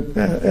do it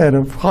at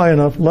a high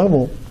enough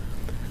level.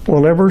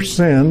 Well, ever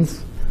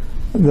since,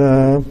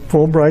 the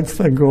Fulbrights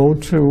that go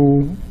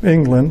to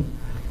England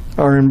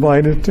are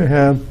invited to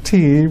have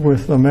tea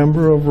with a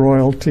member of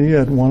royalty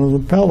at one of the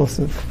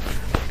palaces.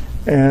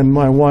 And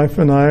my wife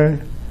and I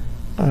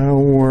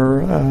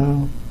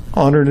were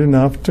honored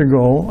enough to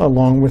go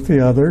along with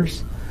the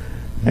others.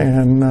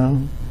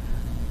 And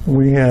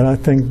we had, I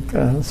think,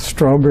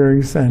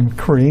 strawberries and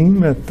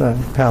cream at the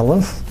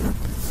palace.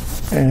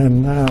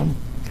 And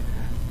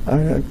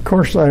of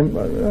course,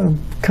 I'm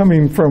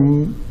coming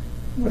from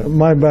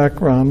my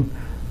background,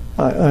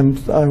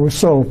 I was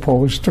so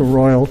opposed to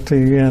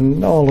royalty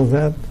and all of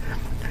that.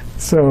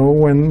 So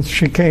when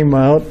she came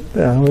out,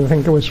 I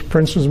think it was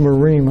Princess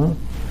Marina,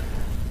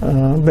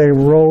 they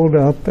rolled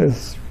up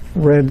this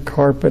red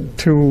carpet,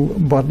 two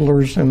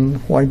butlers in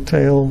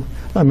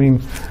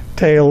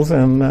tails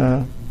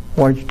and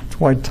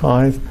white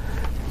ties.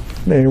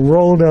 They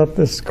rolled up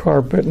this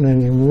carpet and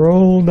then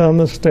rolled down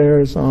the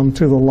stairs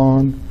onto the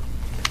lawn.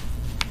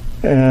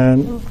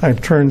 And I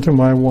turned to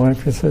my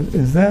wife and said,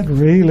 is that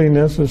really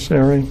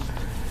necessary?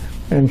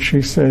 And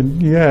she said,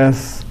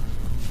 yes.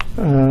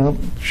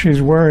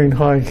 She's wearing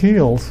high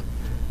heels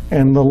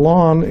and the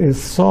lawn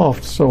is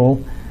soft,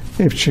 so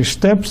if she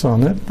steps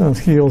on it, the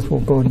heels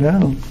will go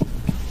down.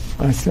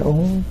 I said,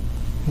 oh.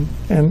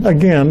 And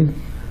again,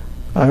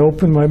 I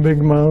opened my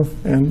big mouth,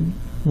 and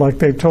like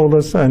they told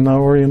us in our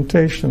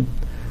orientation,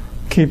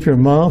 keep your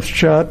mouth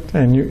shut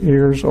and your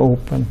ears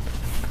open.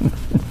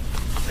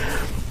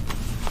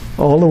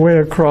 All the way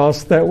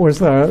across, that was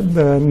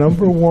the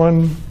number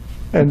one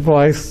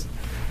advice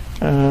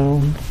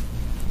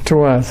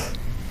to us.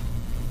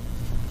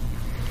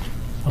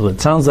 Well,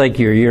 it sounds like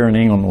your year in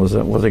England was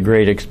a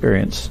great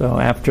experience. So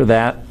after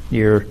that,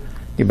 you're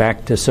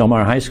back to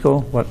Sylmar High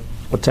School.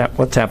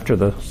 What's after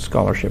the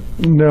scholarship?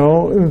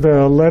 No,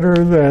 the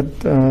letter that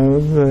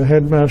the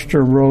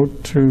headmaster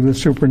wrote to the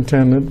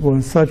superintendent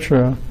was such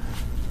a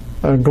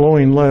a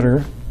glowing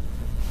letter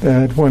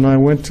that when I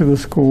went to the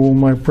school,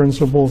 my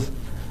principal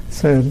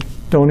said,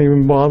 "Don't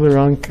even bother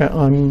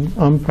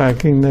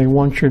unpacking, they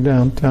want you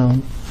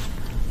downtown."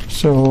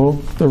 So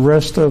the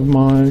rest of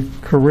my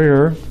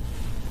career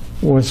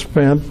was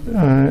spent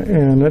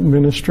in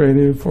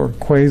administrative or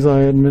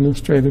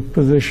quasi-administrative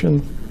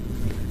position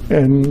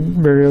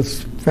in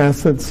various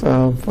facets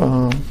of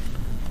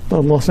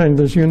the Los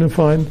Angeles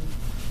Unified.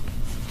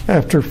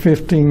 After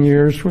 15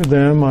 years with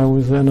them, I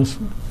was then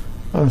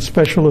a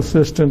special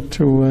assistant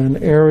to an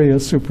area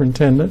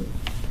superintendent,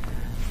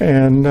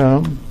 and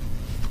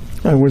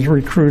I was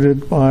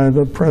recruited by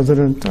the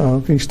president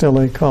of East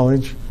LA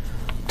College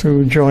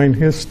to join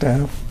his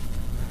staff.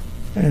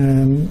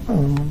 And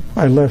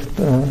I left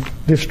the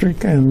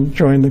district and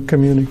joined the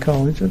community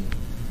college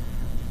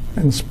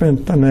and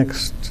spent the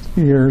next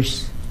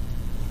years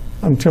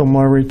until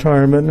my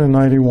retirement in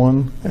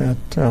 '91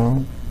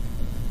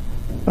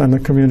 on the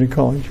community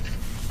college.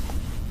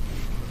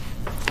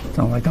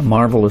 Sounds like a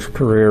marvelous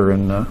career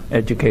in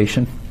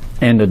education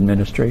and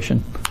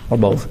administration, or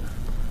both.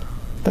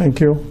 Thank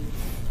you.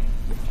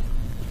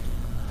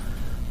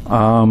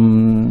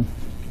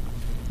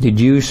 Did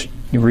you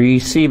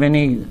receive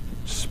any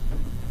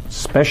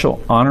special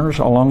honors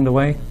along the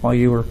way while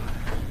you were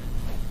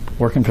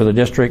working for the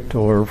district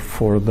or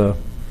for the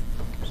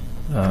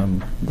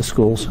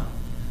schools?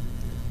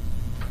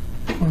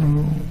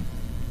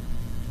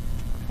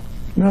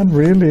 Not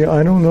really.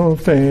 I don't know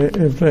if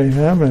they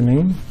have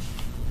any.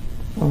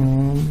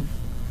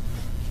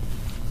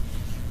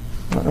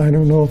 I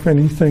don't know if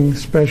anything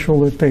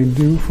special that they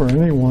do for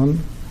anyone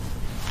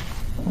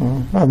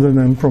other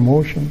than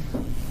promotion.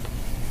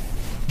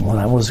 Well,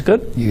 that was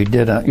good.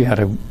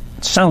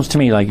 Sounds to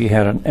me like you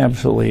had an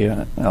absolutely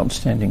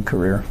outstanding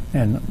career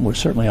and was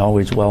certainly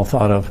always well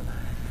thought of.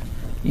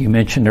 You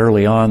mentioned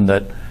early on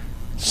that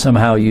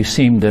somehow you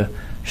seemed to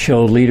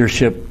show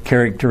leadership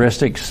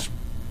characteristics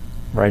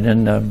right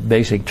in the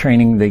basic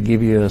training. They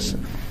give you a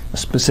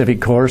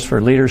specific course for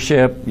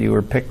leadership. You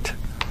were picked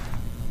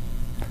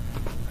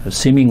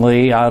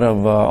seemingly out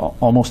of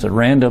almost at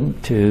random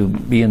to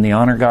be in the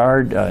honor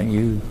guard.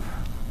 You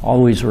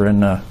always were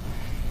in a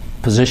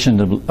position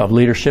of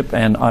leadership,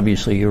 and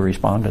obviously you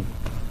responded.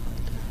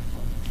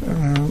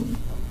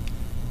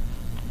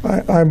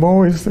 I've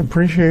always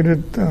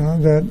appreciated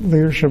that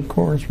leadership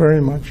course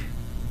very much.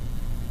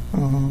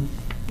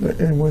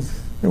 It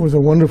was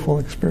a wonderful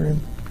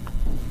experience.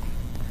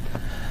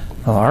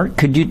 Art,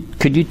 could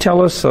you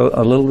tell us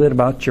a little bit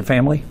about your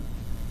family?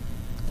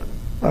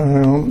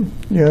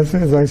 Yes,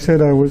 as I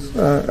said, I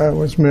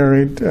was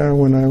married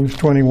when I was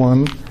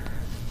 21,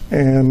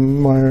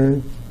 and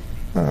my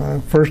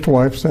first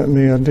wife sent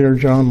me a Dear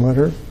John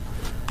letter.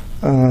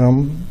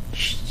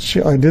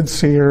 I did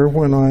see her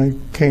when I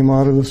came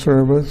out of the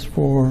service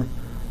for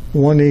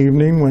one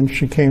evening when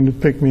she came to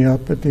pick me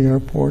up at the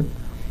airport.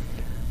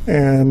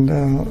 And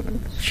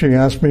she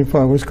asked me if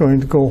I was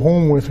going to go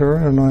home with her,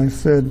 and I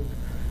said,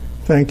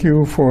 "Thank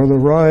you for the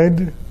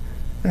ride."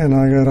 And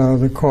I got out of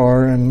the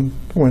car and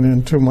went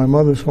into my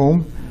mother's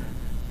home,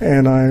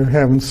 and I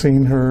haven't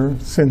seen her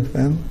since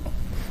then.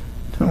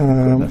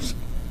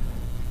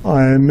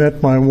 I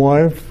met my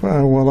wife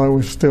while I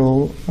was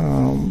still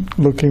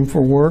looking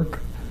for work.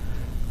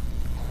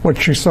 What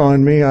she saw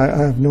in me, I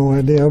have no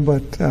idea,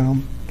 but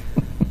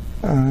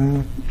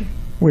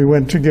we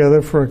went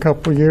together for a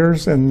couple of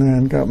years and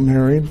then got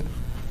married.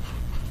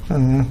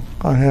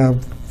 I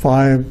have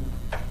 5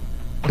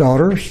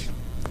 daughters.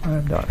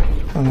 5 daughters.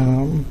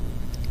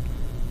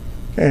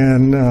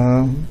 And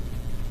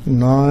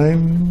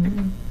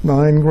 9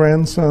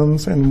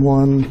 grandsons and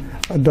 1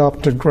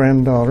 adopted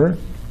granddaughter.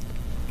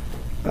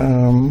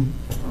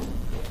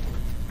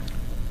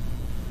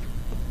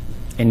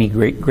 Any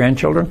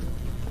great-grandchildren?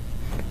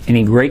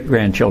 Any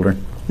great-grandchildren?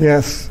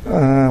 Yes.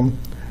 I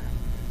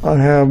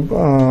have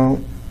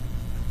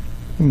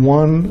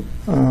 1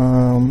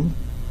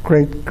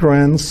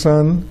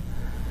 great-grandson,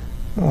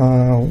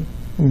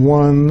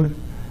 1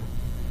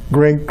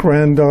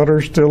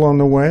 great-granddaughter still on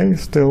the way,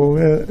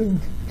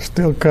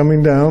 still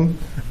coming down,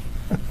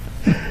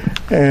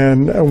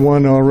 and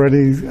 1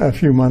 already a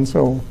few months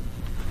old.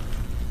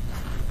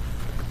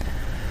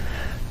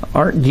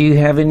 Art, do you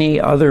have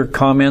any other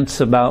comments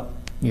about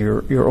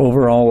your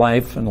overall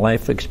life and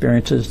life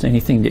experiences?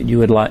 Anything that you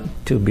would like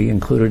to be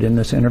included in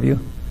this interview?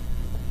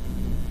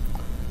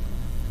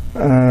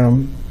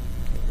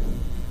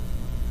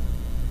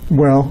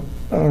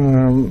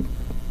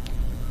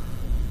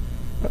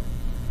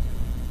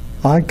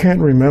 I can't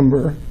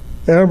remember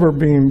ever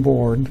being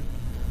bored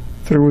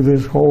through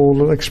this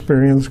whole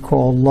experience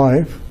called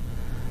life.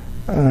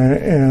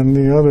 And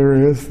the other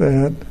is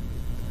that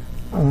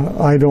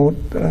I don't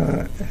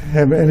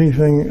have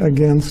anything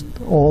against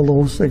all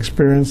those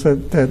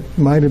experiences that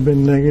might have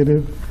been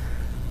negative.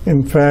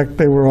 In fact,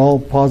 they were all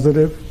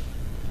positive.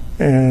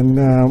 And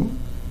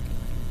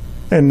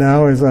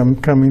now, as I'm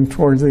coming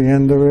towards the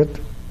end of it,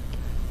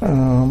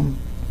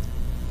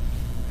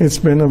 it's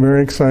been a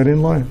very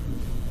exciting life.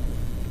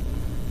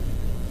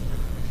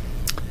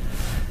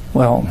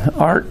 Well,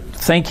 Art,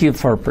 thank you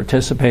for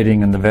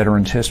participating in the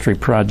Veterans History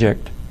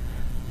Project.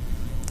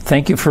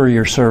 Thank you for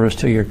your service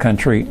to your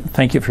country.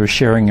 Thank you for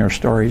sharing your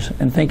stories.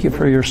 And thank you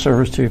for your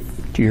service to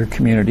your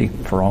community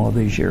for all of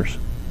these years.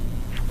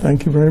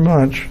 Thank you very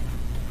much.